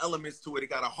different elements to it. It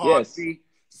got a hard beat,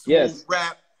 smooth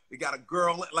rap. It got a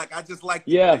girl. Like, I just like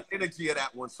the energy of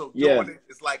that one. So Doing It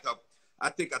is like I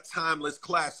think a timeless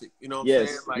classic. You know what I'm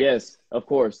saying? Like, yes, of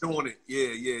course. Doing It.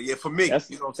 Yeah. For me.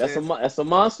 That's, you know what I'm saying? That's a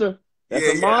monster.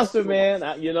 That's a monster, man.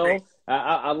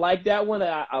 I like that one.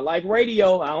 I like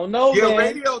Radio. I don't know, man.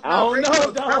 Radio. I don't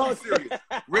know, dog.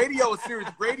 Radio is serious.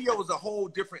 Radio is a whole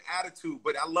different attitude,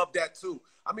 but I love that too.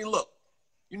 I mean, look,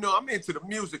 I'm into the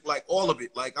music, like all of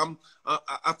it. Like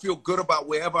I feel good about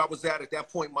wherever I was at that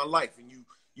point in my life, and you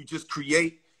just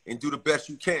create and do the best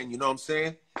you can. You know what I'm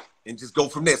saying? And just go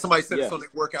from there. Somebody said it's on their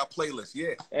workout playlist.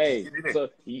 Yeah. Hey, so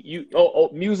you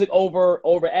music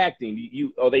over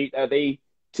acting. Are they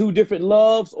two different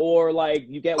loves, or like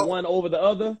you got one over the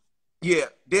other? Yeah,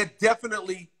 they're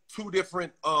definitely two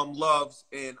different loves,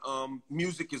 and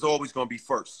music is always going to be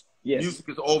first. Yes. Music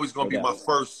is always going to be my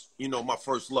first, my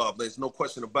first love. There's no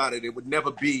question about it. It would never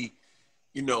be,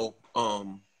 and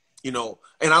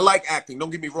I like acting. Don't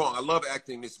get me wrong. I love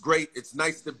acting. It's great. It's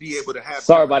nice to be able to have.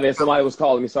 Sorry about that. Somebody was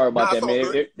calling me. Sorry about that,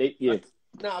 man.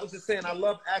 No, I was just saying I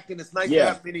love acting. It's nice to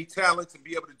have many talents and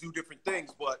be able to do different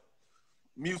things, but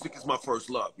music is my first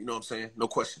love. You know what I'm saying? No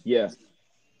question. Yeah.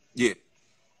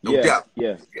 No doubt.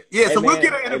 Yeah. So we'll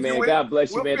get an interview. Hey, man, God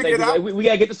bless you, man. Thank you. We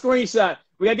got to get the screenshot.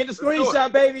 We got to get the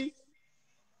screenshot, baby.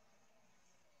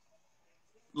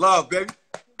 Love, baby.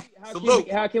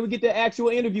 How can we get the actual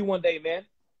interview one day, man?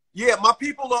 Yeah, my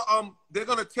people are they're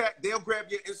gonna they'll grab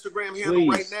your Instagram handle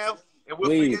right now and we'll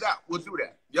figure it out. We'll do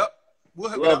that. Yep.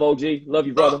 Love, OG. Love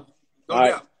you, brother. No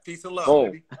doubt. Peace and love, Oh.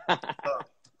 baby.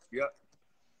 Yep.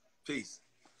 Peace.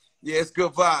 Yeah, it's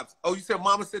good vibes. Oh, you said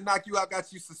mama said knock you out,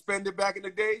 got you suspended back in the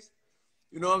days?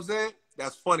 You know what I'm saying?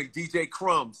 That's funny. DJ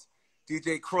Crumbs.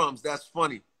 DJ Crumbs, that's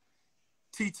funny.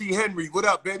 TT Henry, what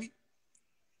up, baby?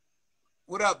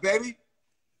 What up, baby?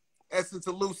 Essence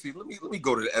of Lucy. Let me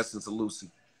go to the Essence of Lucy.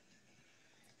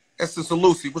 Essence of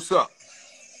Lucy, what's up?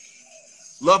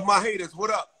 Love my haters, what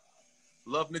up?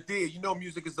 Love Nadir, you know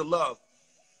music is the love.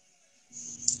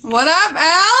 What up,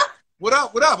 Al? What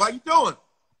up, what up? How you doing?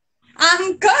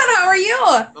 I'm good, how are you?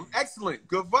 I'm excellent,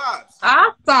 good vibes.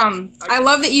 Awesome. I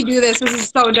love that you do this. This is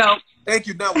so dope. Thank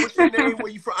you. Now, what's your name?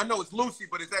 Where you from? I know it's Lucy,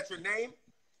 but is that your name?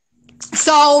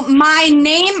 So my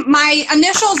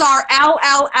initials are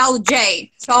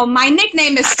LLLJ. So my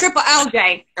nickname is Triple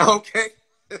LJ. Okay.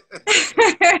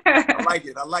 I like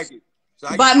it. I like it. So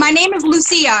but my name is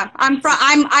Lucia. I'm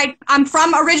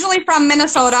from originally from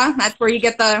Minnesota. That's where you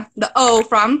get the O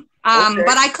from. Okay.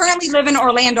 But I currently live in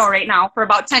Orlando right now for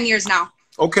about 10 years now.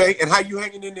 Okay. And how you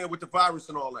hanging in there with the virus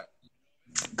and all that?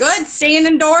 Good. Staying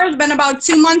indoors. Been about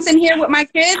 2 months in here with my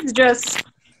kids. Just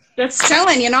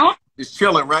chilling, you know? Just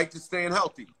chilling, right? Just staying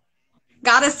healthy.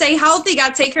 Gotta stay healthy.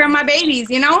 Gotta take care of my babies,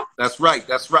 you know? That's right.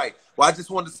 That's right. Well, I just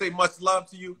wanted to say much love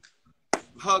to you.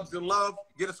 Hugs and love.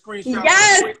 Get a screenshot.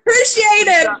 Yes, appreciate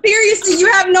it. Seriously,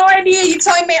 you have no idea. You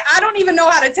telling me I don't even know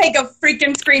how to take a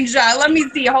freaking screenshot. Let me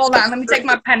see. Hold on. Let me take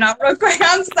my pen out real quick.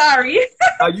 I'm sorry.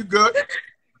 Are you good?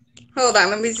 Hold on.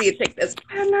 Let me see. Take this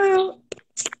pen out.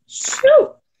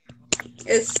 Shoot.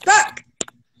 It's stuck.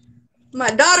 My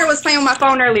daughter was playing with my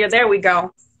phone earlier. There we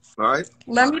go. All right.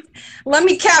 Let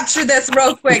me capture this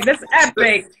real quick. This is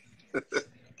epic.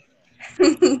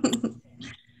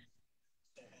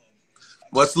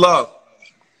 Much love.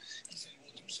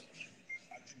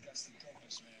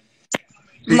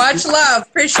 Much love.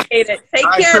 Appreciate it. Take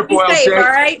care. Be safe, all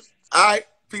right? All right.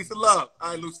 Peace and love.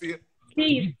 All right, Lucia.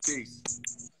 Peace. Peace.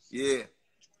 Yeah.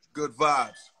 Good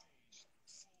vibes.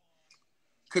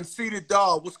 Conceited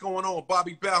Doll, what's going on?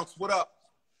 Bobby Bounce, what up?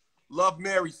 Love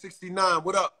Mary 69,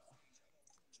 what up?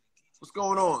 What's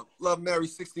going on? Love Mary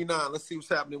 69. Let's see what's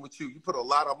happening with you. You put a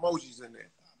lot of emojis in there.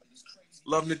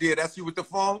 Love Nadir, that's you with the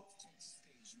phone?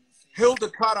 Hilda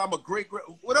Cotter, I'm a great.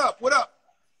 What up? What up?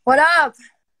 What up?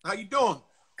 How you doing?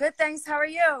 Good, thanks. How are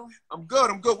you? I'm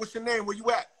good. I'm good. What's your name? Where you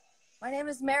at? My name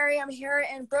is Mary. I'm here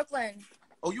in Brooklyn.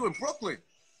 Oh, you in Brooklyn?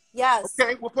 Yes.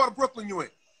 Okay. What part of Brooklyn you in?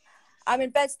 I'm in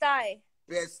Bed-Stuy.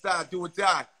 Bed-Stuy, do or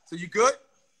die. So you good?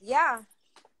 Yeah.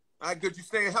 All right, good. You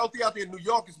staying healthy out there in New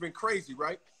York? It's been crazy,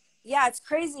 right? Yeah, it's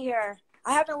crazy here.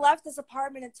 I haven't left this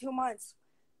apartment in 2 months.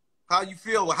 How you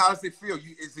feel? How does it feel?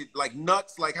 Is it like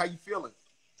nuts? Like how you feeling?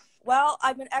 Well,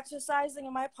 I've been exercising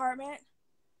in my apartment.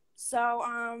 So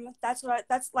that's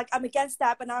like I'm against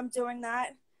that, but now I'm doing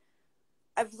that.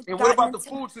 And what about the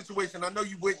food situation? I know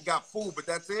you went and got food, but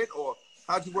that's it? Or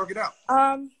how'd you work it out?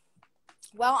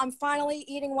 Well, I'm finally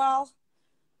eating well.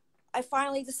 I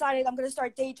finally decided I'm going to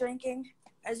start day drinking.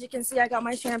 As you can see, I got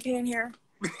my champagne here.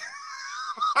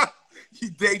 You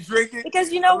day drinking?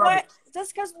 Because you know what?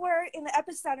 Just because we're in the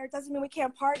epicenter doesn't mean we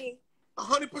can't party.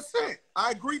 100%.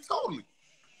 I agree totally.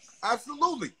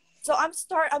 Absolutely. So I'm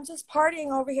just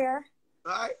partying over here.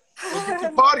 All right. Well, get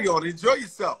your party on. Enjoy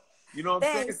yourself. You know what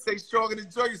I'm saying? Stay strong and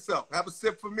enjoy yourself. Have a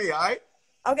sip for me, all right?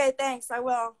 Okay, thanks. I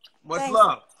will. Much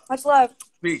love. Much love.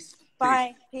 Peace.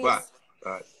 Bye. Peace. Bye.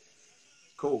 All right.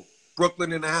 Cool.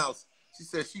 Brooklyn in the house. She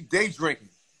said she day drinking.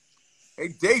 Hey,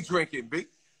 day drinking, B.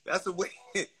 That's a way.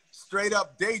 Straight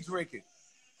up day drinking.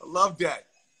 I love that.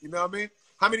 You know what I mean?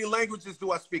 How many languages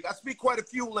do I speak? I speak quite a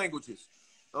few languages.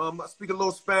 I speak a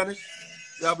little Spanish.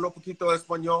 Yo hablo poquito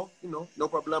español. You know, no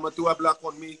problema. Tú hablas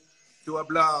conmigo. Tú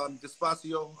hablas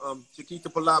despacio. Chiquito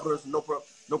palabras. No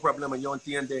problema. Yo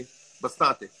entiende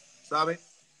bastante. ¿Sabe?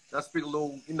 I speak a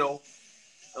little, you know,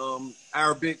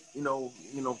 Arabic, you know,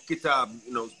 kitab,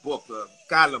 you know, book,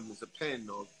 kalam is a pen,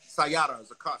 or sayara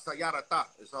is a car, sayarata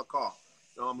is her car.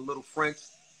 You know, I'm a little French,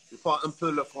 je parle un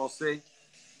peu le français,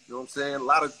 you know what I'm saying? A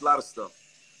lot of stuff,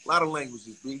 a lot of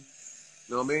languages, B. You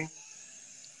know what I mean?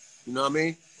 You know what I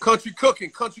mean? Country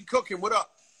cooking, what up?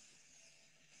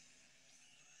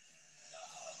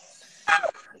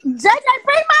 JJ,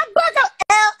 bring my book up.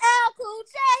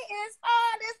 LLCOOLJ is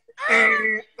honest.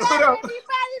 What up?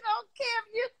 Everybody don't care if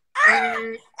you.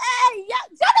 Hey,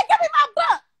 JJ, give me my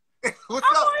book. What's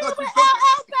up, country cooking?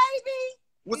 LL, baby.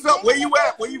 What's up? Where you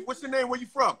at? What's your name? Where you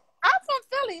from? I'm from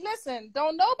Philly. Listen,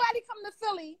 don't nobody come to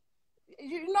Philly.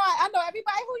 You know, I know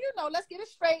everybody who you know. Let's get it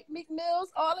straight. Meek Mills,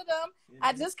 all of them.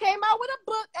 I just came out with a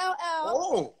book, LL.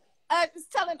 Oh. It's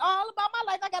telling all about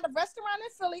my life. I got a restaurant in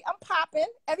Philly. I'm popping.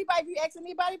 Everybody, if you ask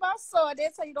anybody about sword,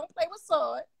 they'll tell you don't play with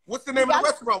sword. What's the name of the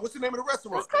restaurant? What's the name of the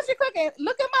restaurant? It's Country Cooking.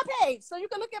 Look at my page so you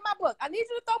can look at my book. I need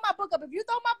you to throw my book up. If you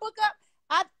throw my book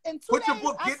up, in 2 put days, your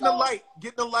book, get in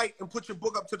the light, and put your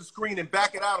book up to the screen and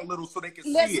back it out a little so they can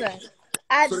see it.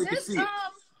 Listen,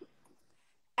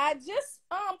 I just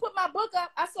put my book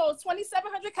up. I sold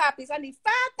 2,700 copies. I need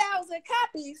 5,000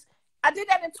 copies. I did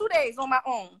that in 2 days on my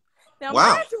own. Now,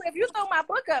 mind you, if you throw my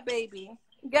book up, baby,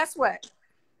 guess what?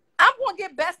 I'm going to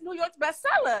get New York's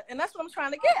bestseller, and that's what I'm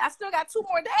trying to get. I still got 2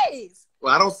 more days.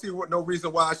 Well, I don't see no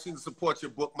reason why I shouldn't support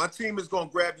your book. My team is going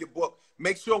to grab your book.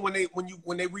 Make sure when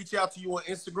they reach out to you on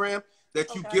Instagram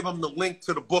that you give them the link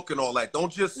to the book and all that.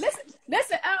 Don't just listen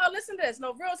to this.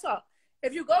 No, real talk.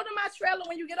 If you go to my trailer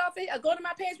when you get off here, or go to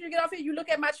my page when you get off here, you look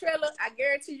at my trailer, I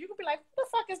guarantee you can be like, who the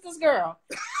fuck is this girl?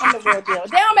 I'm the real deal.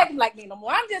 They don't make them like me no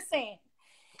more. I'm just saying.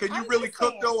 Can you really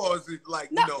cook though, or is it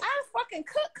like, no, you know? I fucking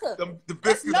cook. The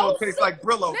biscuits don't taste like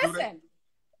Brillo, do they? Listen,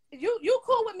 you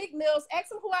cool with Meek Mills.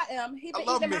 Ask him who I am. He been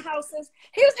eating in my house since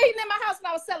he was eating in my house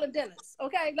when I was selling dinners.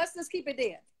 Okay, let's just keep it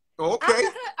there. Okay.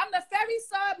 I'm the very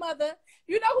side mother.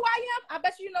 You know who I am? I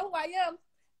bet you know who I am.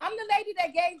 I'm the lady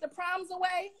that gave the proms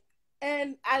away,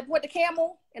 and I went to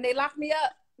Camel, and they locked me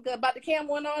up about the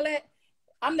Camel and all that.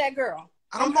 I'm that girl.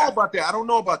 I don't know about that.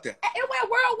 It went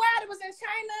worldwide. It was in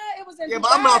China. It was in Dubai.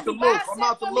 But I'm out the Dubai loop. I'm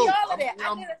out the loop. All of that.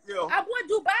 I went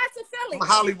Dubai to Philly. I'm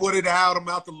Hollywooded out. I'm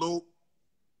out the loop.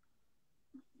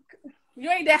 You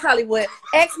ain't that Hollywood.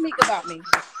 Ask Meek about me.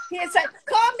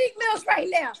 Call Meek Mills right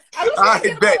now. I wish I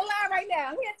could get him on the line right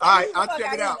now. All right, I'll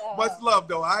check it out. Much love,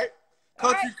 though, all right?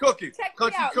 Country cooking.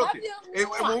 Country cooking. And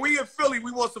when we in Philly,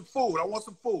 we want some food. I want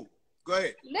some food. Go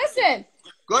ahead. Listen.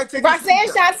 Go ahead, take Roxanne,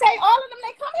 Shantae, all of them,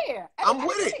 they come here. I'm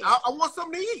with it. I want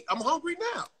something to eat. I'm hungry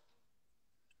now.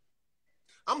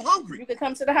 I'm hungry. You can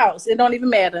come to the house. It don't even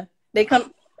matter. They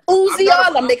come. Uzi, all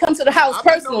of them. They come to the house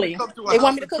personally. They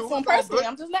want me to cook for them personally.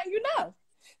 I'm just letting you know.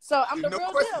 So I'm the real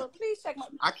deal. Please check my.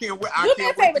 I can't wait. Do me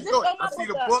a favor. Just throw my see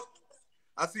the book.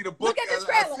 I see the book. Look at the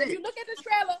trailer. If you look at the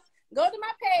trailer, go to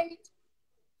my page.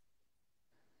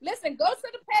 Listen, go to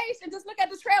the page and just look at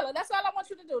the trailer. That's all I want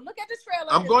you to do. Look at the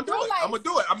trailer. I'm going to do it. I'm going to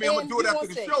do it. I mean, I'm going to do it after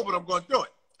the show, but I'm going to do it.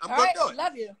 I'm going to do it.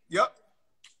 Love you. Yep.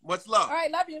 Much love. All right,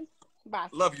 love you. Bye.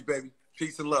 Love you, baby.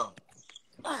 Peace and love.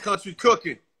 Country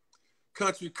cooking.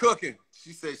 Country cooking.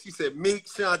 She said, Meek,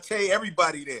 Shantae,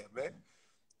 everybody there, man.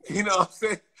 You know what I'm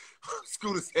saying?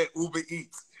 Scooter said Uber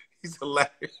Eats. He's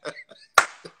hilarious.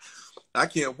 I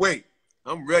can't wait.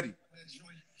 I'm ready.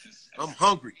 I'm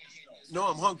hungry. No,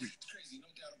 I'm hungry.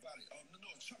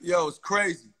 Yo, it's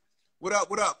crazy. What up,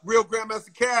 what up? Real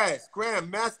Grandmaster Kaz.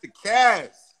 Grandmaster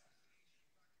Kaz.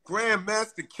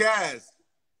 Grandmaster Kaz.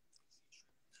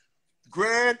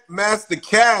 Grandmaster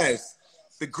Kaz.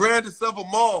 The grandest of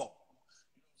them all.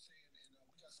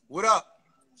 What up?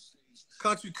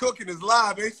 Country Cooking is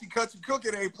live. Ain't she? Country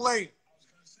Cooking ain't playing.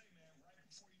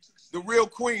 The real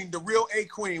queen, the real A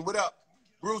queen. What up?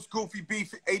 Bruce Goofy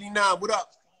Beef 89. What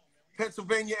up?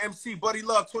 Pennsylvania MC Buddy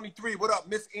Love 23. What up?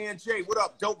 Miss Ann J. What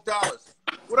up? Dope Dollars.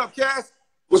 What up, Cass?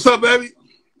 What's up, baby?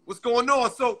 What's going on?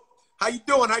 So, how you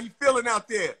doing? How you feeling out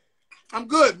there? I'm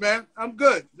good, man. I'm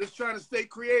good. Just trying to stay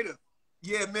creative.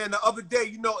 Yeah, man. The other day,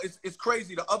 you know, it's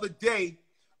crazy. The other day,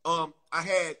 I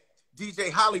had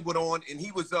DJ Hollywood on, and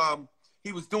he was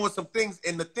doing some things,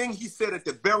 and the thing he said at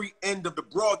the very end of the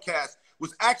broadcast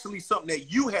was actually something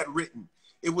that you had written.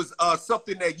 It was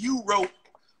something that you wrote.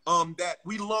 That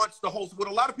we launched the whole. What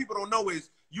a lot of people don't know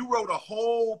is you wrote a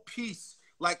whole piece.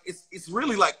 Like it's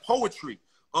really like poetry.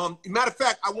 Matter of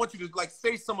fact, I want you to like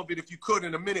say some of it if you could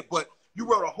in a minute. But you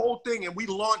wrote a whole thing, and we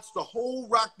launched the whole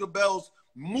Rock the Bells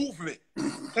movement.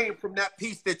 Came from that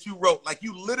piece that you wrote. Like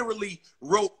you literally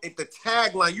wrote at the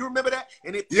tagline. You remember that?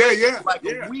 And it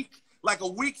played like a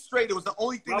week straight. It was the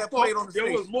only thing that played on the stage.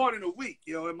 It was more than a week,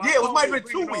 yo. It might have been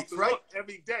 2 weeks, right?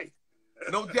 Every day.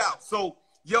 No doubt. So,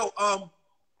 yo,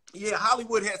 yeah,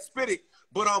 Hollywood has spit it,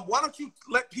 but why don't you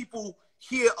let people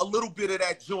hear a little bit of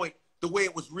that joint the way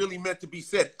it was really meant to be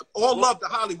said? All love to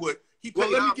Hollywood.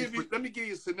 Let me give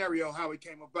you a scenario how it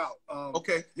came about.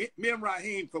 Okay. Me and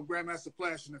Raheem from Grandmaster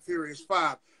Flash and the Furious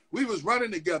 5, we was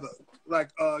running together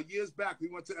like years back. We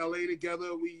went to LA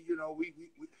together. We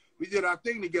did our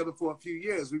thing together for a few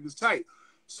years. We was tight.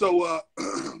 So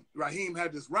Raheem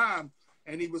had this rhyme,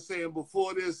 and he was saying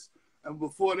before this. And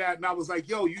before that, and I was like,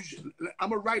 yo, I'm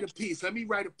going to write a piece. Let me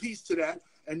write a piece to that.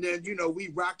 And then, you know, we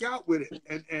rock out with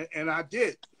it. And I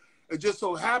did. It just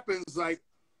so happens, like,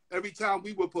 every time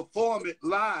we would perform it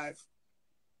live,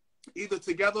 either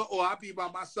together or I'd be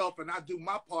by myself and I do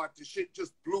my part, the shit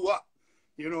just blew up.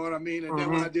 You know what I mean? And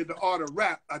then when I did the art of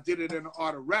rap, I did it in the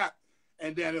art of rap.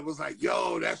 And then it was like,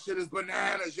 yo, that shit is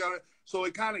bananas, yo. So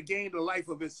it kind of gained a life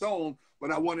of its own.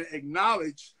 But I want to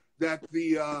acknowledge that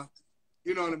the,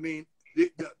 you know what I mean?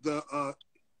 The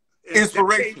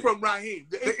inspiration came from Raheem.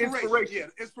 The inspiration. Yeah,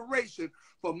 the inspiration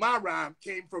for my rhyme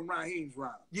came from Raheem's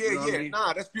rhyme. Yeah, you know yeah. I mean?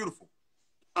 Nah, that's beautiful.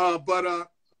 But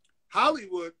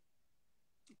Hollywood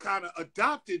kind of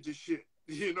adopted the shit.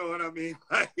 You know what I mean?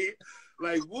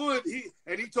 Like Wood,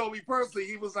 he told me personally,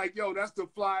 he was like, yo, that's the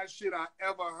flyest shit I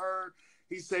ever heard.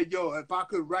 He said, yo, if I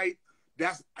could write,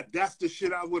 that's the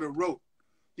shit I would have wrote.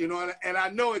 You know, and I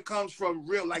know it comes from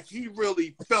real, like he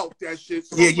really felt that shit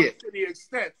so much to the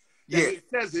extent that he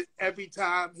says it every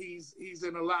time he's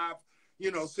in a live,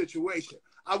 you know, situation.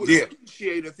 I would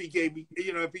appreciate if he gave me,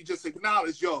 you know, if he just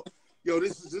acknowledged, yo,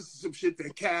 this is some shit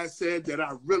that Cass said that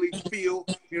I really feel,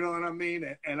 you know what I mean?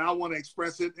 And I want to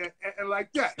express it and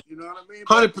like that, you know what I mean?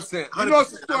 100%. You know,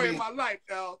 it's the story of my life,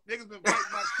 L. Niggas been biting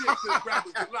my shit since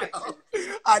rappers in life.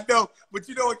 I know, but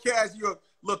you know what, Cass? You're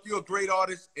a great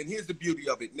artist, and here's the beauty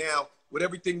of it. Now, with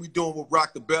everything we're doing with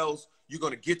Rock the Bells, you're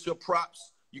going to get your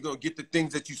props. You're going to get the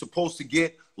things that you're supposed to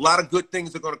get. A lot of good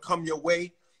things are going to come your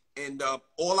way, and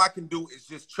all I can do is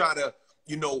just try to,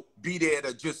 you know, be there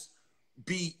to just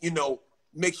be, you know,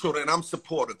 make sure that I'm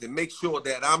supportive and make sure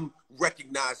that I'm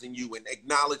recognizing you and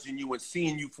acknowledging you and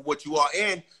seeing you for what you are.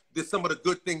 And there's some of the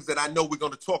good things that I know we're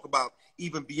going to talk about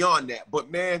even beyond that.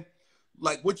 But, man,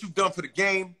 like what you've done for the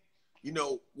game, you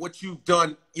know, what you've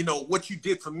done, you know, what you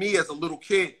did for me as a little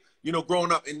kid, you know,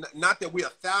 growing up. And not that we're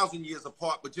 1,000 years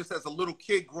apart, but just as a little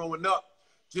kid growing up,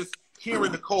 just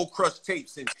hearing the Cold Crush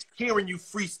tapes and hearing you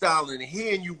freestyling and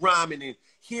hearing you rhyming and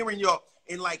hearing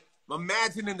and like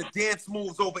imagining the dance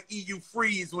moves over EU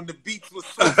Freeze when the beats were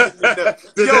switching.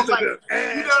 You know what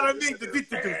I mean?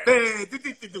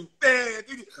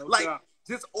 Like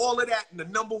just all of that and the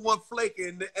 #1 flake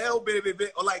and the L baby,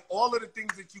 or like all of the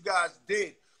things that you guys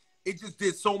did. It just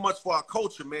did so much for our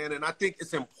culture, man. And I think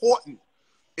it's important.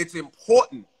 It's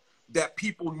important that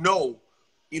people know,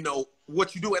 you know,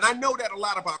 what you do. And I know that a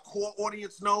lot of our core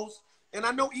audience knows, and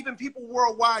I know even people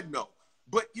worldwide know.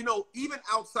 But, you know, even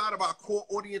outside of our core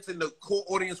audience and the core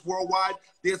audience worldwide,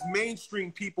 there's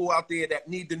mainstream people out there that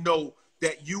need to know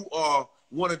that you are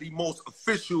one of the most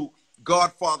official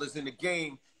godfathers in the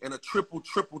game and a triple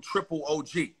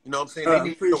OG. You know what I'm saying? They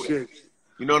need to know that.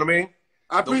 You know what I mean?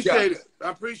 I appreciate it. I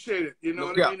appreciate it. You know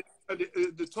what I mean?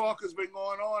 The talk has been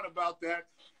going on about that.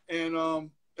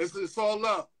 And it's all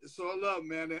love. It's all love,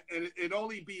 man. And it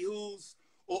only behooves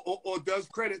or does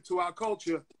credit to our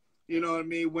culture. You know what I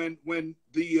mean? When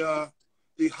the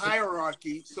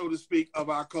hierarchy, so to speak, of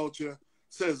our culture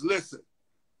says, listen,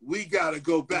 we got to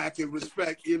go back and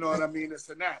respect, you know what I mean, this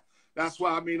and that. That's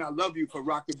why, I mean, I love you for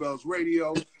Rock the Bells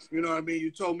Radio. You know what I mean?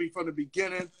 You told me from the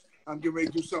beginning, I'm getting ready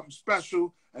to do something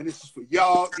special, and this is for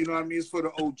y'all. You know what I mean? It's for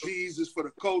the OGs. It's for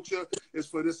the culture. It's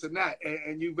for this and that.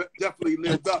 And you definitely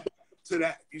lived up to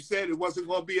that. You said it wasn't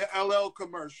going to be an LL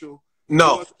commercial.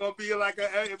 No, it's gonna be like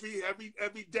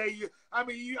every day. I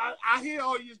hear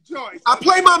all your joints. I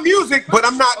play my music, but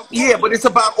I'm not. Yeah, but it's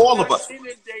about all of us.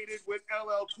 Inundated with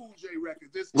LLCOOLJ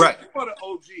records. It's right for the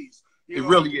OGs. It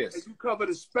really is. And you cover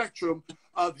the spectrum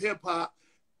of hip hop,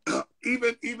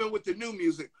 even with the new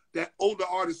music that older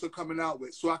artists are coming out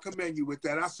with. So I commend you with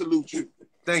that. I salute you.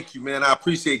 Thank you, man. I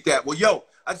appreciate that. Well, yo,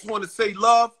 I just want to say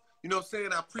love. You know what I'm saying?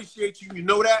 I appreciate you. You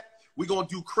know that. We're gonna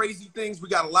do crazy things. We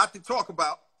got a lot to talk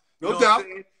about. No doubt.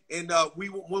 And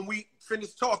when we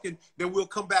finish talking, then we'll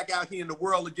come back out here in the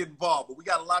world and get involved. But we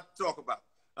got a lot to talk about.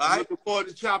 All right? Looking forward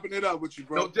to chopping it up with you,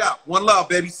 bro. No doubt. One love,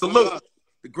 baby. Salute.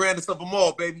 The grandest of them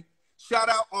all, baby. Shout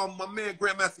out on my man,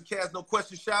 Grandmaster Cass. No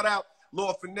question. Shout out,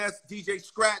 Lord Finesse, DJ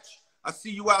Scratch. I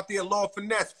see you out there, Lord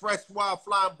Finesse. Fresh, wild,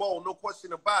 flying bowl. No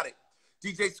question about it.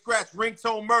 DJ Scratch,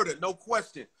 Ringtone Murder. No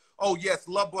question. Oh, yes.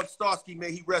 Lovebug Starsky.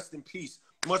 May he rest in peace.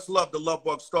 Much love to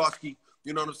Lovebug Starsky.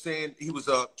 You know what I'm saying? He was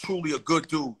truly a good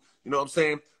dude. You know what I'm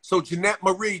saying? So Jeanette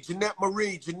Marie.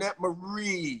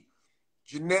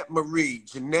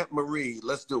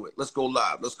 Let's do it. Let's go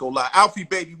live. Alfie,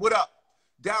 baby, what up?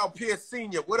 Dow Pierce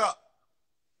Sr., what up?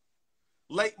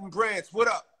 Leighton Branch, what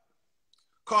up?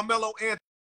 Carmelo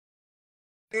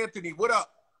Anthony, what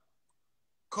up?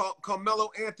 Carmelo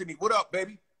Anthony, what up,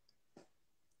 baby?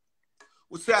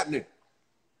 What's happening?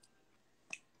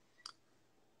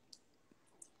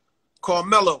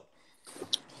 Carmelo.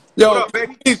 Yo, what up,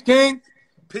 baby? Peace, King.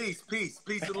 Peace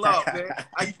and love, man.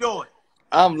 How you doing?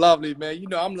 I'm lovely, man. You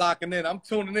know, I'm locking in. I'm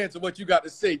tuning in to what you got to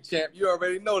say, champ. You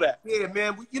already know that. Yeah,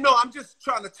 man. You know, I'm just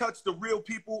trying to touch the real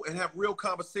people and have real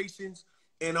conversations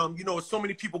And, you know, so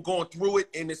many people going through it,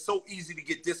 and it's so easy to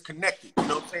get disconnected. You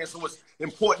know what I'm saying? So it's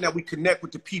important that we connect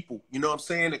with the people, you know what I'm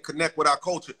saying, and connect with our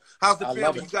culture. How's the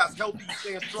family? You guys healthy? You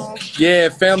staying strong? Yeah,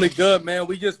 family good, man.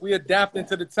 We adapting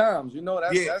to the times. You know,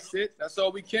 that's it. That's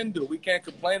all we can do. We can't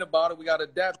complain about it. We got to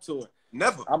adapt to it.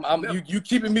 Never. You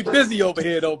keeping me busy over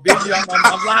here, though, busy.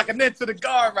 I'm locking into the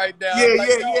guard right now. Yeah, like,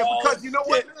 because you know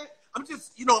what, man? I'm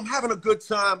just, you know, I'm having a good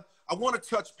time. I want to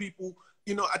touch people.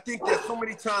 You know, I think that so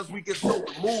many times we get so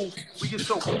removed, we get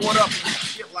so caught up in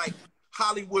shit like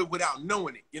Hollywood without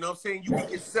knowing it. You know what I'm saying? You can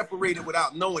get separated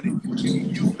without knowing it. You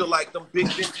get used to like them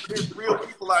big things. There's real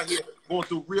people out here going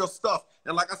through real stuff.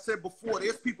 And like I said before,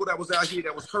 there's people that was out here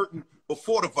that was hurting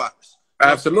before the virus.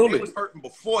 Absolutely. They was hurting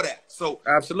before that. So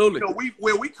absolutely. You know,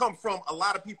 where we come from, a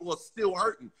lot of people are still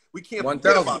hurting. We can't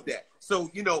forget about that. So,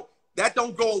 you know, that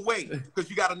don't go away because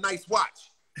you got a nice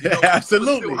watch. You know,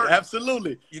 absolutely,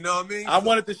 absolutely. You know what I mean? I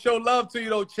wanted to show love to you,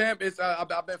 though, champ.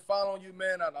 I've been following you,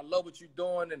 man. I love what you're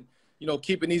doing, and you know,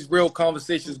 keeping these real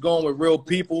conversations going with real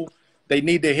people. They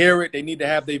need to hear it. They need to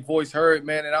have their voice heard,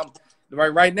 man. And I'm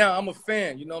right now. I'm a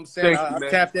fan. You know what I'm saying? I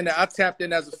tapped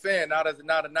in as a fan, not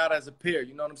as a peer.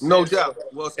 You know what I'm saying? No doubt.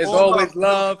 So, it's always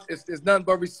love. It's nothing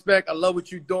but respect. I love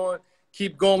what you're doing.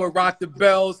 Keep going with Rock the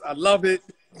Bells. I love it.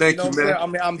 Thank you, man. I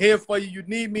mean, I'm here for you. You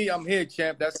need me. I'm here,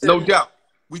 champ. That's it. No doubt.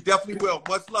 We definitely will.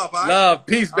 Much love. All right? Love.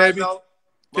 Peace, baby. My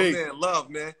man, love,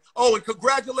 man. Oh, and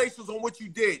congratulations on what you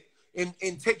did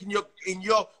in taking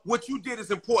what you did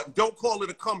is important. Don't call it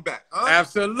a comeback. Huh?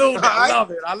 Absolutely. Right? I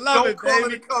love it. I love it, baby. Don't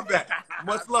call it a comeback.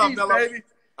 Much love, peace, Mello. baby.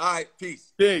 All right,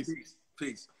 peace.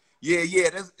 Peace. Yeah.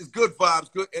 It's good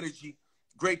vibes, good energy,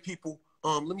 great people.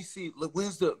 Let me see. Let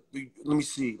me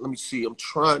see. I'm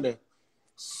trying to.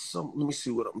 Let me see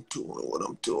what I'm doing.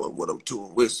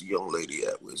 Where's the young lady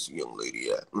at?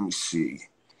 Let me see.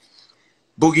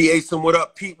 Boogie Asen, what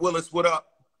up? Pete Willis, what up?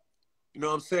 You know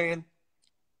what I'm saying?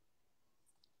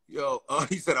 Yo,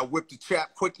 he said I whipped the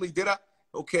chat quickly. Did I?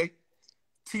 Okay.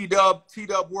 T-Dub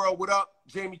World, what up?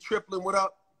 Jamie Triplin, what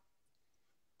up?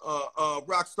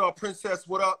 Rockstar Princess,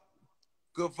 what up?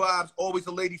 Good vibes. Always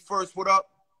a lady first, what up?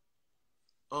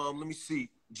 Let me see.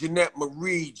 Jeanette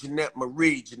Marie.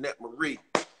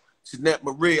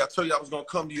 I told you I was going to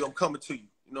come to you. I'm coming to you.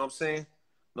 You know what I'm saying?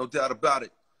 No doubt about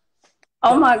it.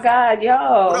 Oh, my God,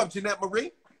 yo. What up, Jeanette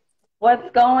Marie? What's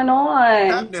going on?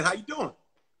 What's happening? How you doing?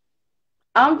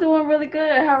 I'm doing really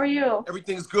good. How are you?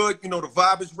 Everything's good. You know, the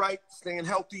vibe is right. Staying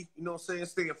healthy. You know what I'm saying?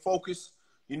 Staying focused.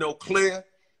 You know, clear.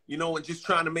 You know, and just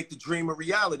trying to make the dream a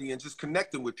reality and just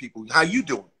connecting with people. How you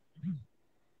doing?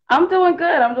 I'm doing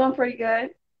good. I'm doing pretty good.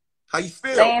 How you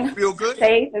feel? You feel good?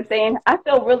 I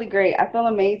feel really great. I feel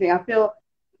amazing. I feel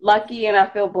lucky and I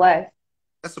feel blessed.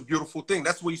 That's a beautiful thing.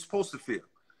 That's what you're supposed to feel.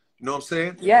 You know what I'm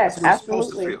saying? Yes,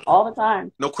 absolutely. All the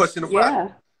time. No question about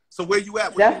it. So where you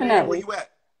at? Definitely. Where you at?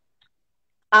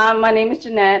 My name is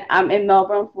Jeanette. I'm in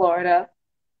Melbourne, Florida.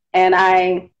 And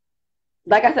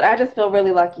like I said, I just feel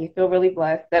really lucky, feel really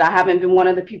blessed that I haven't been one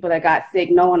of the people that got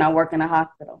sick knowing I work in a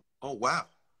hospital. Oh, wow.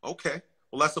 Okay.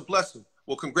 Well, that's a blessing.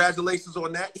 Well, congratulations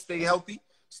on that. Stay healthy.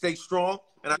 Stay strong.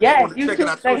 And I want to check in.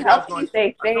 I told you I was going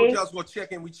to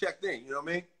check in. We checked in. You know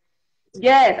what I mean?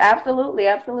 Yes, absolutely.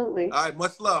 Absolutely. All right.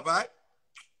 Much love. All right.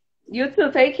 You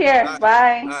too. Take care. All right.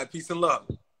 Bye. All right. Peace and love.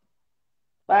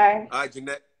 Bye. All right,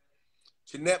 Jeanette.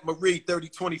 Jeanette Marie,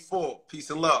 3024.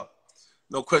 Peace and love.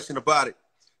 No question about it.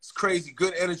 It's crazy.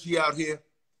 Good energy out here.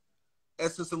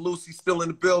 Essence and Lucy still in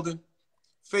the building.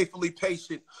 Faithfully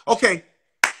patient. Okay.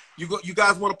 You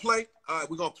guys want to play? All right,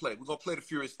 we're going to play. We're going to play the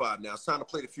Furious 5 now. It's time to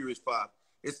play the Furious 5.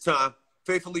 It's time.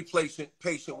 Faithfully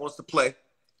patient wants to play.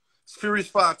 It's Furious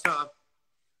 5 time.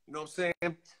 You know what I'm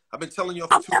saying? I've been telling you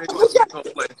for 2 days we're going to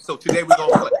play. So today we're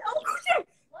going to play.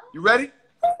 You ready?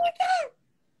 Oh, my God.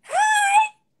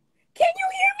 Hi. Can you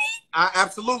hear me? I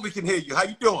absolutely can hear you. How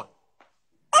you doing?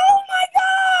 Oh, my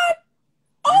God.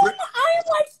 I am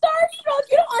like starstruck.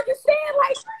 You don't understand.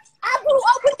 Like, I grew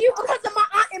up with you because of my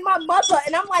aunt and my mother,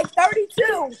 and I'm like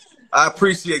 32. I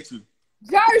appreciate you.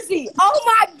 Jersey. Oh,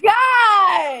 my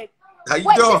God. How you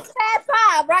doing? It's Fab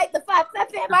 5, right? The Fab, right?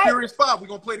 The Furious 5. We're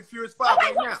going to play the Furious 5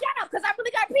 right now. Shut up, because I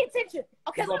really got to pay attention.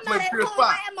 Okay, so I'm not at home.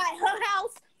 I'm at my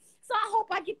house. So I hope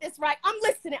I get this right. I'm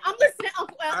listening,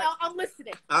 Uncle LL. I'm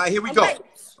listening. All right, here we go.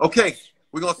 Okay,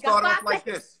 we're going to start off like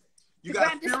this. You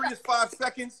got a Furious 5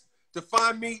 seconds to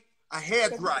find me a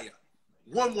hairdryer.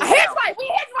 1 1,000. A hairdryer. We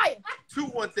hairdryer. 2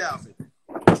 1,000.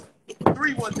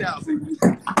 3 1,000.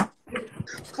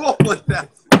 4 1,000.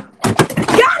 Got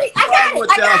it. I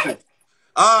got it.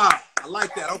 Ah, I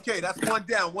like that. Okay, that's one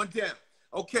down.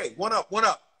 Okay, one up.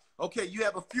 Okay, you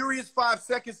have a Furious 5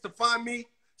 seconds to find me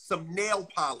some nail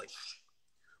polish.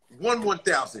 1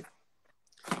 1,000.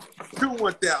 2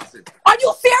 1,000. Are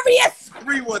you serious?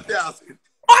 3 1,000.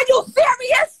 Are you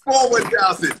serious? 4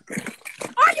 1,000.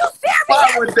 Are you serious?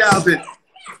 5 1,000.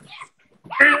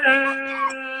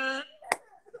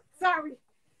 Sorry.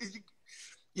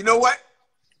 You know what?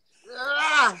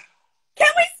 Can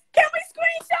we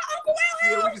screenshot Uncle LL?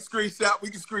 Yeah, we can screenshot. We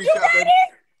can screenshot. You ready? Baby.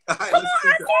 All right, Come let's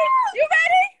on, screenshot. Auntie. You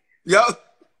ready? Yo.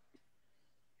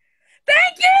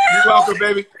 Thank you. You're welcome,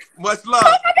 baby. Much love.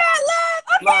 Oh my God, love.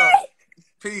 Okay. Love.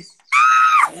 Peace.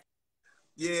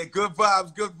 Yeah, good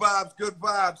vibes, good vibes, good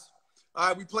vibes. All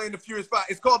right, we playing the Furious 5.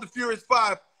 It's called the Furious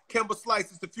 5. Kemba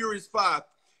Slice is the Furious 5.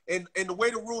 And the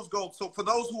way the rules go, so for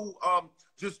those who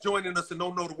just joining us and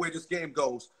don't know the way this game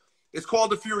goes, it's called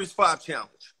the Furious 5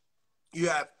 Challenge. You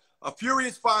have a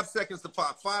furious 5 seconds to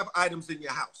find 5 items in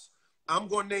your house. I'm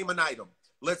going to name an item.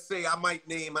 Let's say I might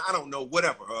name, I don't know,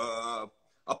 whatever,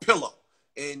 a pillow.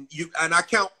 And I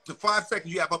count to 5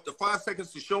 seconds. You have up to 5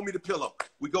 seconds to show me the pillow.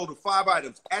 We go to 5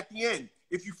 items. At the end,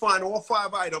 if you find all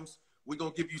 5 items, we're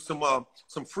going to give you some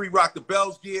free Rock the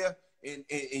Bells gear, and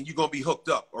you're going to be hooked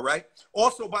up, all right?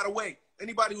 Also, by the way,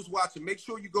 anybody who's watching, make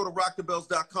sure you go to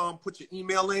rockthebells.com, put your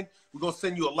email in. We're going to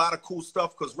send you a lot of cool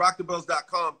stuff because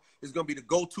rockthebells.com is going to be the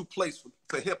go-to place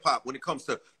for hip-hop when it comes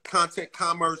to content,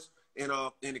 commerce, and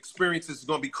experiences. Is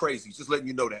going to be crazy. Just letting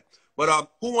you know that. But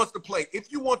who wants to play?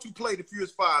 If you want to play the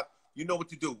Furious 5, you know what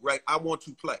to do, right? I want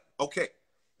to play. Okay,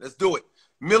 let's do it.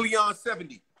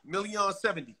 Million70.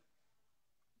 Million70.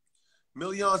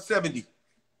 Million70.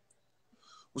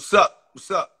 What's up?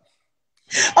 What's up?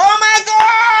 Oh my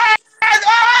God!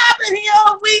 Oh, I've been here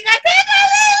all week. I can't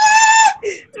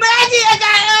believe it! Maggie, I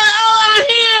got on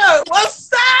here.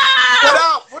 What's up? What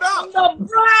up? What up? From the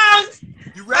Bronx.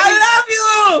 You ready? I love you.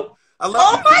 I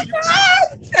love you. Oh my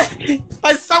God!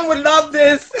 My son would love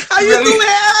this. How you doing,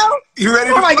 Al? You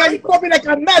ready? Oh my God! You caught me like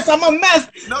a mess. I'm a mess.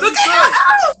 No, look you at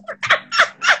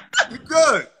you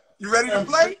good. You ready to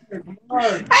play?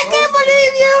 I can't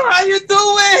believe you. How you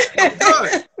doing?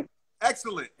 Good.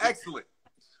 Excellent. Excellent.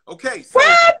 Okay, so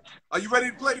are you ready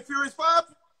to play the Furious 5?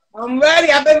 I'm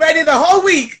ready. I've been ready the whole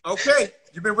week. Okay,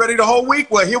 you've been ready the whole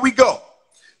week? Well, here we go.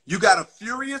 You got a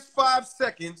furious 5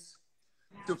 seconds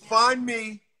to find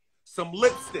me some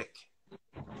lipstick.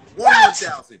 1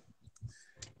 1,000.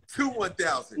 2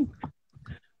 1,000.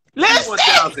 Lipstick?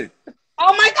 1,000.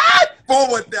 Oh my God!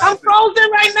 4 1,000. I'm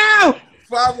frozen right now.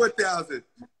 5 1,000.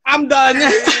 I'm done.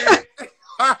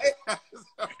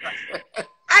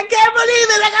 I can't believe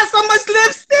it. I got so much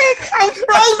lipstick. I'm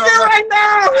frozen right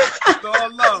now. It's all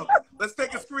love. Let's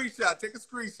take a screenshot. Take a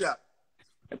screenshot.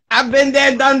 I've been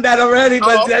there, done that already,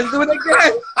 but let's do it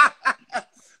again. All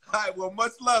right. Well,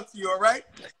 much love to you, all right?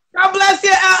 God bless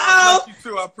you, God bless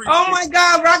you too. I appreciate it. Oh, my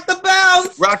God. Rock the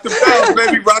bells. Rock the bells,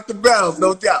 baby. Rock the bells.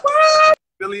 No doubt.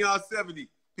 Million70.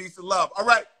 Peace and love. All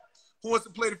right. Who wants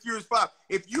to play the Furious 5?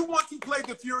 If you want to play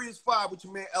the Furious 5 with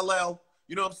your man LL,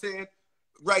 you know what I'm saying?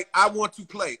 Right, I want to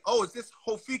play. Oh, is this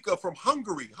Hofika from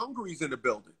Hungary? Hungary's in the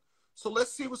building. So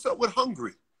let's see what's up with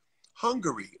Hungary.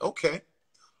 Hungary, okay.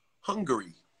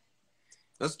 Hungary.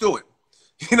 Let's do it.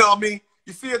 You know what I mean?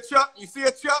 You see a Chuck? You see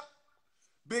a Chuck?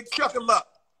 Big Chuck of luck.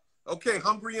 Okay,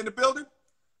 Hungary in the building.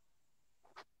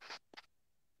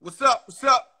 What's up? What's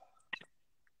up?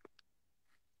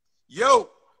 Yo.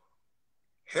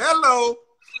 Hello.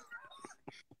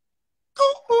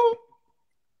 Coo-coo.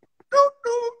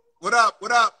 Coo-coo. What up?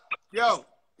 What up? Yo.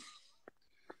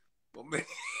 Oh, man.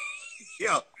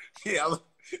 Yo. Yeah.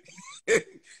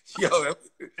 Yo.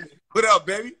 What up,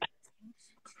 baby?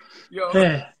 Yo.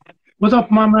 Hey. What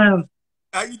up, my man?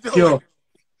 How you doing? Yo.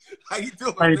 How you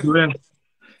doing? How you doing?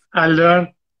 I learned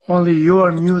only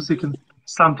your music and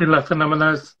something like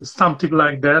phenomenal, something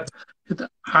like that.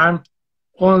 I'm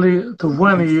only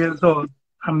 20 years old.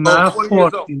 I'm now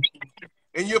 40.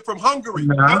 And you're from Hungary?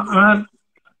 Now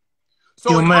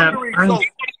So in man,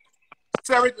 Hungary,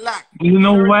 so do you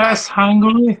know West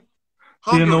Hungary?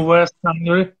 Do you know West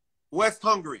Hungary? West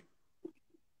Hungary.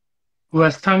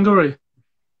 West Hungary.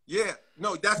 Yeah,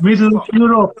 no, that's middle of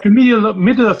Europe.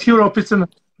 Middle of Europe. It's in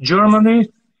Germany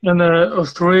and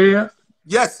Australia.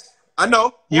 Yes, I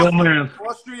know. Man.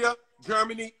 Austria,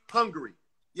 Germany, Hungary.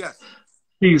 Yes.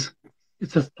 Please,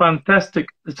 it's a fantastic.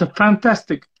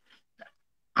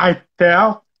 I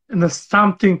tell and there's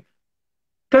something.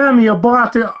 Tell me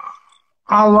about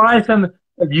our life and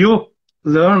you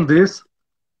learn this.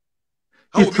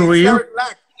 It's real.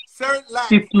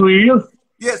 It's real.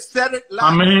 Yes,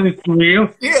 I mean, it's real.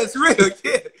 Yeah, it's real.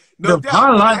 Yeah, no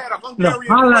doubt. I had a Hungarian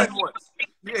friend once.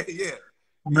 Yeah, yeah.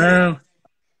 Man.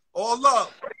 All love.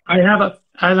 I have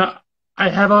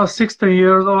a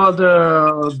 16-year-old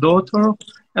daughter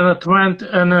and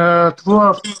a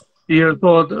 12 years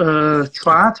old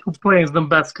child who plays the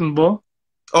basketball.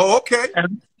 Oh, okay.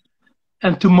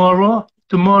 And tomorrow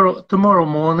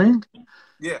morning,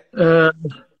 yeah,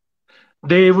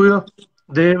 they will.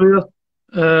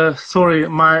 Sorry,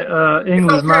 my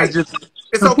English not just.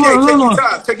 It's okay. Take your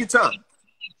time. Take your time.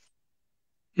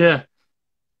 Yeah,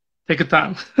 take your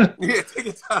time. Yeah, take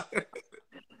your time.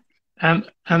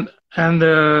 and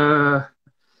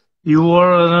you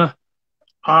are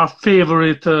our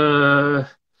favorite the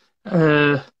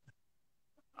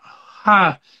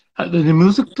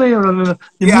music player and the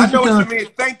yeah, music. I know what you mean.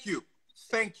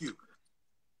 Thank you.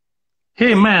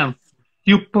 Hey man,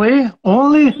 you play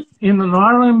only in an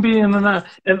R&B and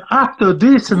after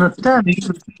this in 10 years,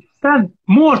 and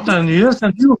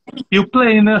you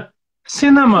play in a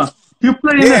cinema. You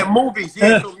play in movies.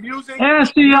 Yeah, so music.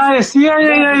 SCIS.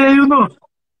 Yeah. You know,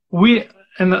 we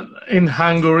in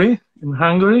Hungary. In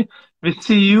Hungary, we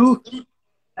see you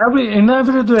every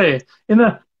day in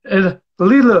a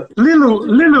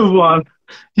little one.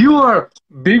 You are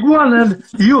big one, and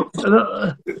you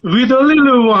with a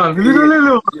little one.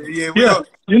 Yeah.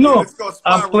 You know,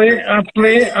 I'm playing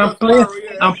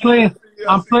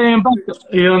back.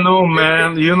 You know,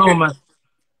 man.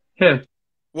 Yeah.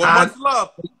 Well, much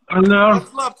love.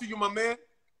 Much love to you, my man.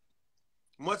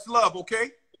 Much love,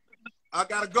 okay? I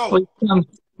gotta go.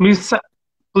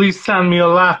 Please send me a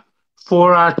laugh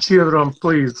for our children,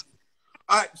 please.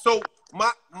 All right, so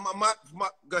my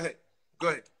go ahead.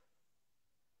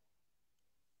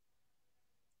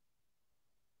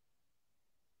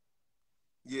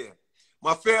 Yeah.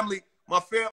 My family.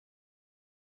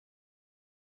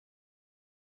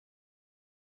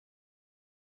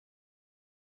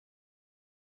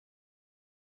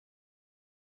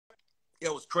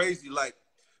 It was crazy. Like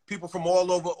people from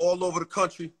all over the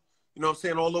country, you know what I'm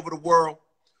saying, all over the world.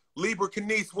 Libra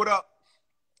Canice, what up?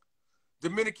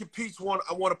 Dominican Peach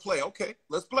I want to play. Okay,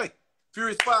 let's play.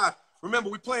 Furious 5. Remember,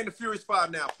 we're playing the Furious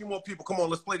 5 now. A few more people. Come on,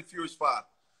 let's play the Furious 5.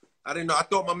 I didn't know. I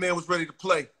thought my man was ready to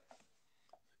play.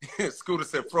 Scooter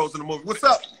said Frozen the movie. What's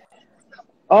up?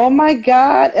 Oh my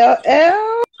God,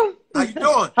 LL. How you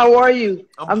doing? How are you?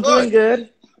 I'm doing good.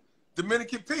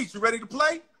 Dominican Peach, you ready to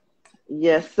play?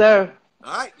 Yes, sir.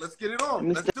 All right, let's get it on.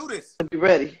 Let's do this. Be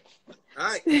ready. All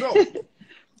right, so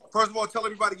first of all, tell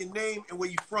everybody your name and where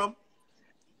you're from.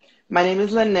 My name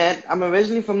is Lynette. I'm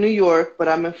originally from New York, but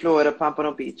I'm in Florida,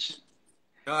 Pompano Beach.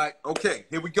 All right, okay,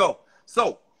 here we go.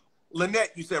 So,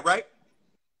 Lynette, you said, right?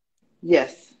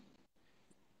 Yes.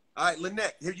 All right,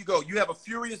 Lynette, here you go. You have a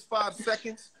furious 5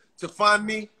 seconds to find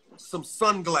me some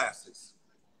sunglasses.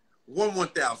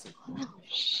 1,000.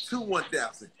 2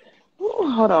 1,000.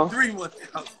 Hold on. 3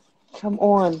 1,000. Come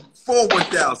on. 4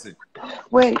 1,000.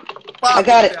 Wait. 5 I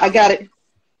got 1,000. it. I got it.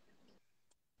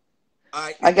 All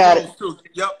right, I got it. Too.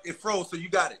 Yep, it froze, so you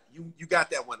got it. You got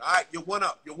that one. All right, you're one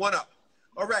up.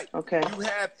 All right. Okay. You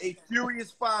have a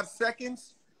furious 5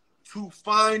 seconds to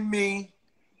find me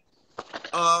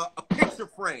a picture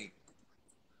frame.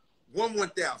 1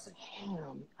 1,000.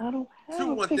 Damn, I don't have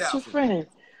 2 a 1,000. picture frame.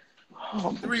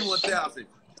 Oh, 3 1,000.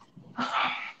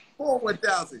 4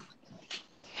 1,000.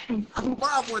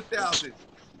 5 1,000.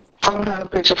 I don't have a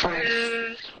picture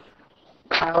frame.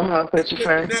 I don't have a picture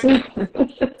frame.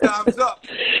 Time's up.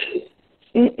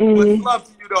 Much love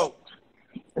to you, though.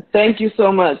 Thank you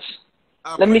so much.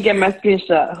 Let me get my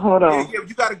screenshot. Hold on. Yeah,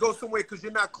 you got to go somewhere because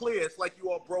you're not clear. It's like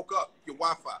you all broke up, your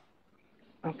Wi-Fi.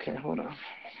 Okay, hold on.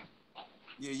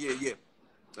 Yeah.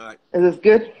 All right. Is this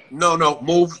good? No,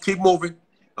 move. Keep moving.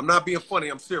 I'm not being funny.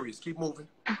 I'm serious. Keep moving.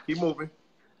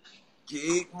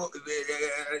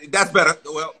 That's better.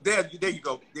 Well, there you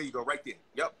go. Right there.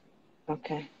 Yep.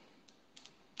 Okay.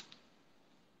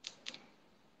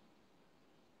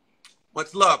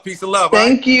 Much love. Peace and love.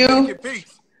 Thank you.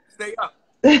 Peace. Stay up.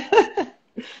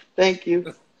 Thank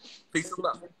you. Peace and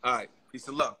love. All right. Peace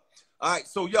and love. All right.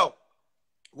 So, yo,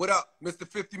 what up? Mr.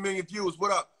 50 million views.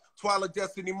 What up? Twilight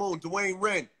Destiny Moon. Dwayne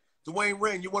Wren,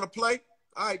 you want to play?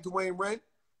 All right, Dwayne Wren.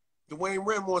 Dwayne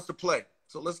Wren wants to play.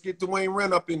 So let's get Dwayne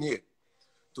Wren up in here.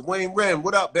 Dwayne Wren,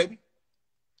 what up, baby?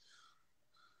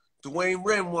 Dwayne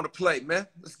Wren want to play, man.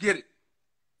 Let's get it.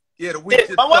 Yeah, the week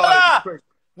just started.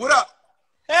 What up?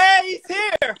 Hey, he's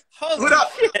here. Holy what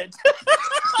up? Shit.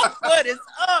 What is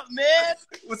up, man?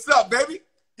 What's up, baby?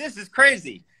 This is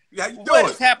crazy. How you doing?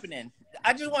 What is happening?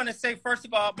 I just want to say, first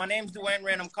of all, my name's Dwayne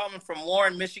Wren. I'm coming from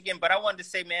Warren, Michigan. But I wanted to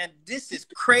say, man, this is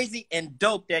crazy and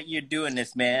dope that you're doing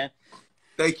this, man.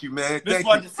 Thank you, man. Just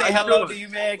wanted to say hello to you,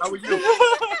 man. How are you?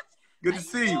 Good to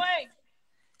see you.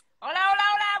 Hola,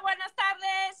 buenas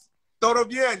tardes.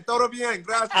 Todo bien,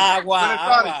 gracias.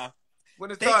 Agua.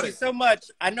 Thank you so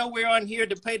much. I know we're on here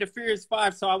to play the Furious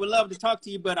Five, so I would love to talk to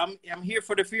you, but I'm here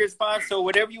for the Furious Five, so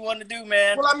whatever you want to do,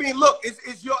 man. Well, I mean, look,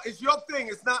 it's your thing.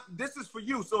 It's not. This is for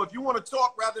you. So if you want to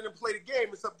talk rather than play the game,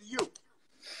 it's up to you.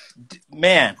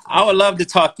 Man, I would love to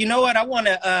talk. You know what? I want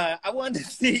to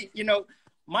see. You know,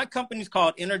 my company's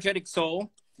called Energetic Soul.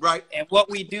 Right. And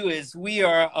what we do is we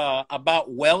are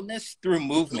about wellness through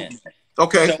movement.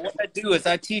 Okay. So what I do is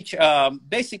I teach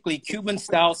basically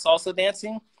Cuban-style salsa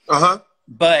dancing. Uh-huh.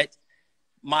 But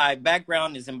my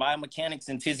background is in biomechanics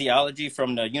and physiology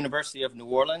from the University of New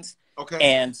Orleans. Okay.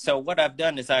 And so what I've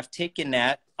done is I've taken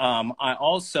that. I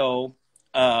also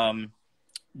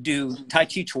do Tai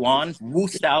Chi Chuan,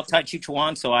 Wu-style Tai Chi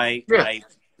Chuan. So I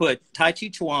put Tai Chi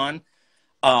Chuan,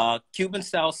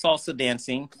 Cuban-style salsa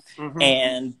dancing,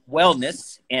 and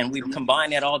wellness, and we combine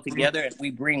that all together, and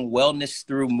we bring wellness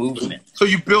through movement. So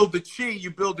you build the chi,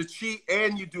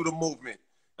 and you do the movement.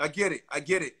 I get it.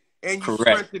 And you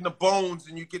strengthen the bones,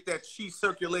 and you get that chi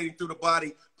circulating through the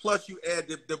body, plus you add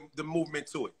the movement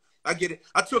to it. I get it.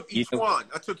 I took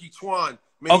Ichuan.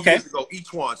 Many years ago,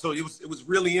 Ichuan. So it was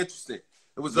really interesting.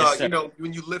 It was, you know,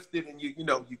 when you lift it and you get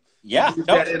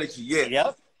that energy.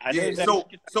 Yeah.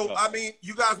 So I mean,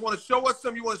 you guys want to show us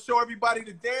some? You want to show everybody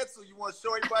the dance, or you want to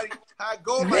show everybody how it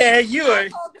goes? Yeah, you are.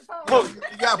 You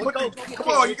gotta come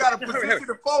on, you got to position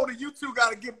the phone, and you two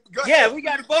got to get. Yeah, we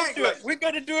got to both do it. We're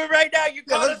gonna do it right now.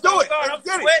 Let's do it. I'm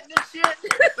sweating and shit.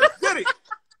 Let's get it.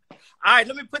 All right,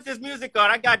 let me put this music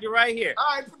on. I got you right here.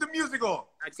 All right, put the music on.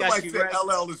 Somebody said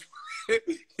LL is.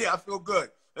 Yeah, I feel good.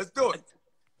 Let's do it.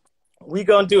 We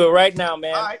gonna do it right now,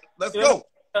 man. All right, let's go.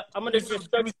 I'm gonna do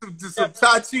some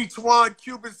Tai Chi Chuan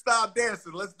Cuban style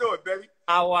dancing. Let's do it, baby.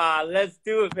 Oh, wow. Let's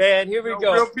do it, man. Here we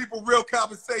go. Real people, real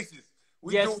conversations.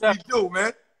 We do what we do,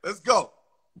 man. Let's go.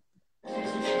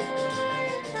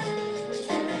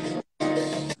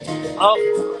 Oh.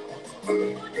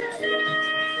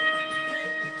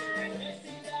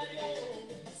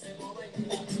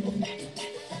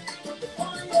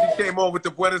 She came on with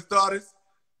the Buenos Daughters.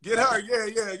 Get her.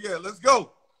 Yeah. Let's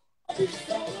go.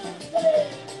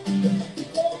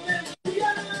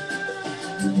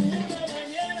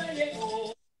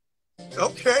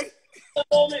 Okay.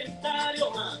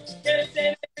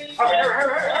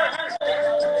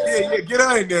 Yeah, get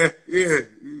her in there. Yeah.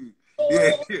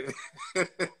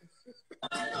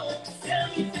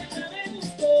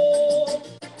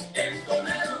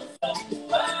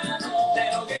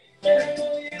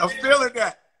 I'm feeling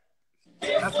that.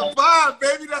 That's a vibe,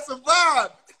 baby. That's a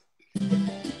vibe.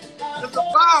 That's a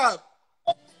vibe.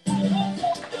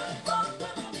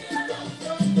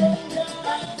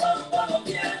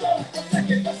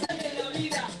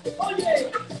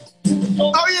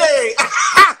 Oh, yeah.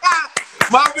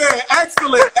 My man,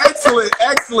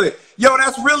 excellent. Yo,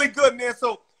 that's really good, man.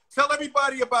 So tell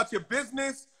everybody about your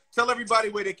business. Tell everybody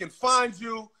where they can find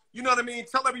you. You know what I mean?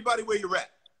 Tell everybody where you're at.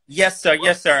 Yes, sir.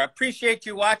 Yes, sir. I appreciate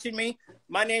you watching me.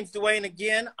 My name's DOIN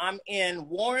again. I'm in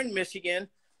Warren, Michigan.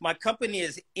 My company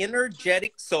is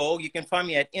Energetic Soul. You can find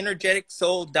me at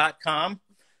energeticsoul.com.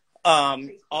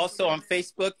 Also on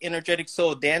Facebook, Energetic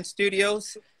Soul Dance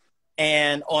Studios.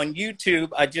 And on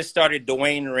YouTube, I just started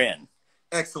DOIN Ren.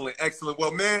 Excellent.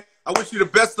 Well, man, I wish you the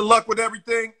best of luck with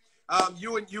everything.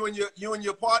 You and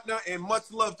your partner, and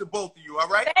much love to both of you. All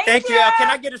right. Thank you. Can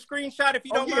I get a screenshot if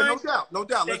you don't mind? No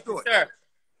doubt. Let's do it, sir.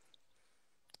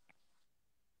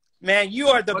 Man, you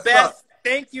are the best. Up?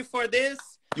 Thank you for this.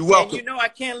 You're welcome. And you know I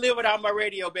can't live without my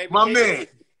radio, baby. My man.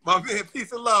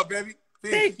 Peace and love, baby.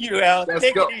 Peace. Thank you, Al.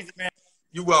 Take it easy, man.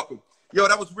 You're welcome. Yo,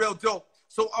 that was real dope.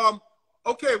 So,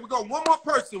 okay, we're going one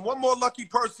more lucky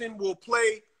person will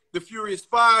play the Furious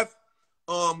Five.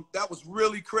 That was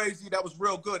really crazy. That was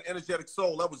real good. Energetic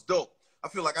Soul. That was dope. I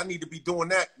feel like I need to be doing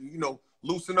that. You know,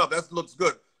 loosen up. That looks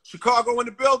good. Chicago in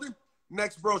the building.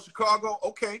 Next, bro, Chicago.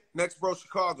 Okay. Next, bro,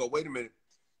 Chicago. Wait a minute.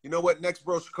 You know what? Next,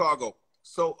 bro, Chicago.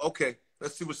 So, okay.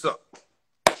 Let's see what's up.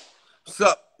 What's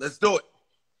up? Let's do it.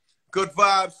 Good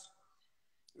vibes.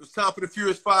 It was time for the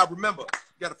Furious Five. Remember,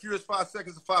 you got a Furious 5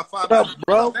 seconds to 5 What up,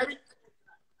 bro? Baby?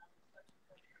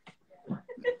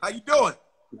 How you doing?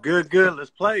 Good. Let's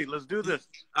play. Let's do this.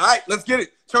 All right, let's get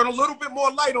it. Turn a little bit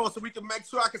more light on so we can make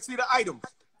sure I can see the items.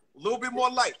 A little bit more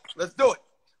light. Let's do it.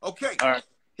 Okay. All right.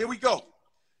 Here we go.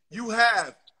 You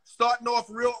have, starting off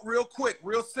real quick,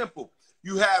 real simple.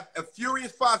 You have a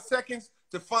Furious 5 seconds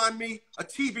to find me a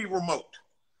TV remote.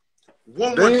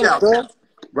 One more countdown.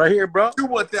 Right here, bro. 2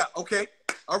 more down. Okay.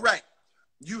 All right.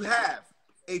 You have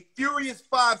a Furious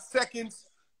 5 seconds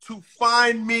to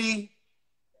find me.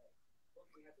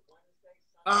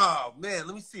 Oh, man.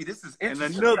 Let me see. This is interesting.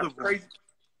 And another one.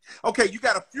 Okay. You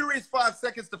got a Furious 5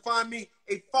 seconds to find me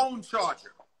a phone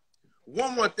charger.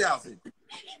 1 1,000.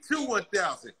 2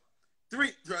 1,000.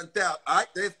 3 1,000. All right,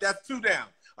 that's 2 down.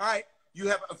 All right, you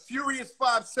have a furious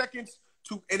 5 seconds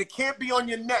to, and it can't be on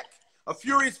your neck. A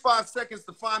furious 5 seconds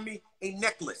to find me a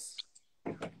necklace.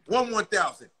 1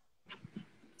 1,000.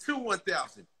 2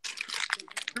 1,000.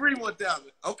 3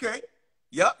 1,000. Okay.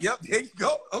 Yep. There you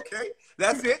go. Okay.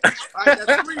 That's it. All right,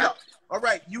 that's 3 up. All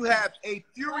right, you have a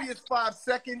furious 5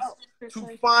 seconds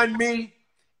to find me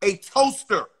a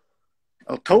toaster.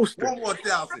 A toaster. 1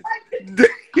 1,000. 2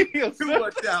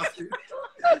 1,000.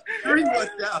 3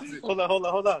 1,000. Hold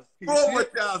on. 4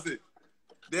 1,000.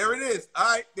 There it is.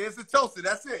 All right, there's the toaster.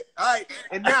 That's it. All right,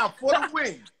 and now for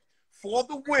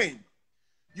the win,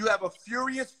 you have a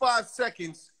furious 5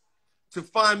 seconds to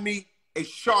find me a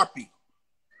Sharpie.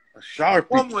 A Sharpie.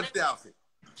 1 1,000.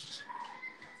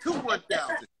 2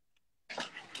 1,000.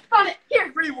 Found it.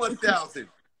 Here. 3 1,000.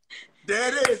 There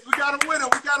it is. We got a winner.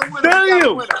 Damn.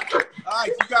 All right,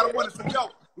 you got a winner. So, yo,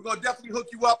 we're going to definitely hook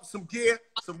you up with some gear,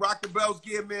 some Rock the Bells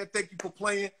gear, man. Thank you for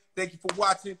playing. Thank you for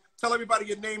watching. Tell everybody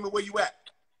your name and where you at.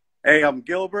 Hey, I'm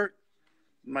Gilbert.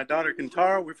 My daughter,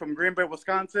 Kintara. We're from Greenberg,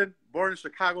 Wisconsin. Born in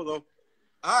Chicago, though.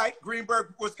 All right,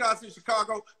 Greenberg, Wisconsin,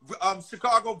 Chicago.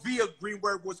 Chicago via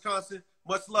Greenberg, Wisconsin.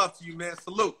 Much love to you, man.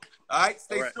 Salute. All right,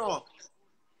 stay strong.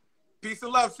 Peace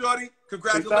and love, shorty.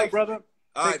 Congratulations. Peace out, brother.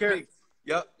 All Take care. Peace.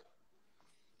 Yep.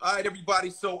 All right,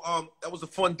 everybody. So that was a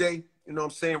fun day. You know what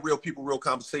I'm saying? Real people, real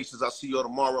conversations. I'll see you all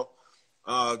tomorrow.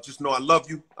 Just know I love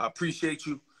you. I appreciate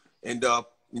you. And,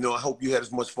 you know, I hope you had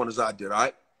as much fun as I did, all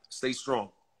right? Stay strong.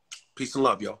 Peace and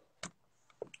love, y'all.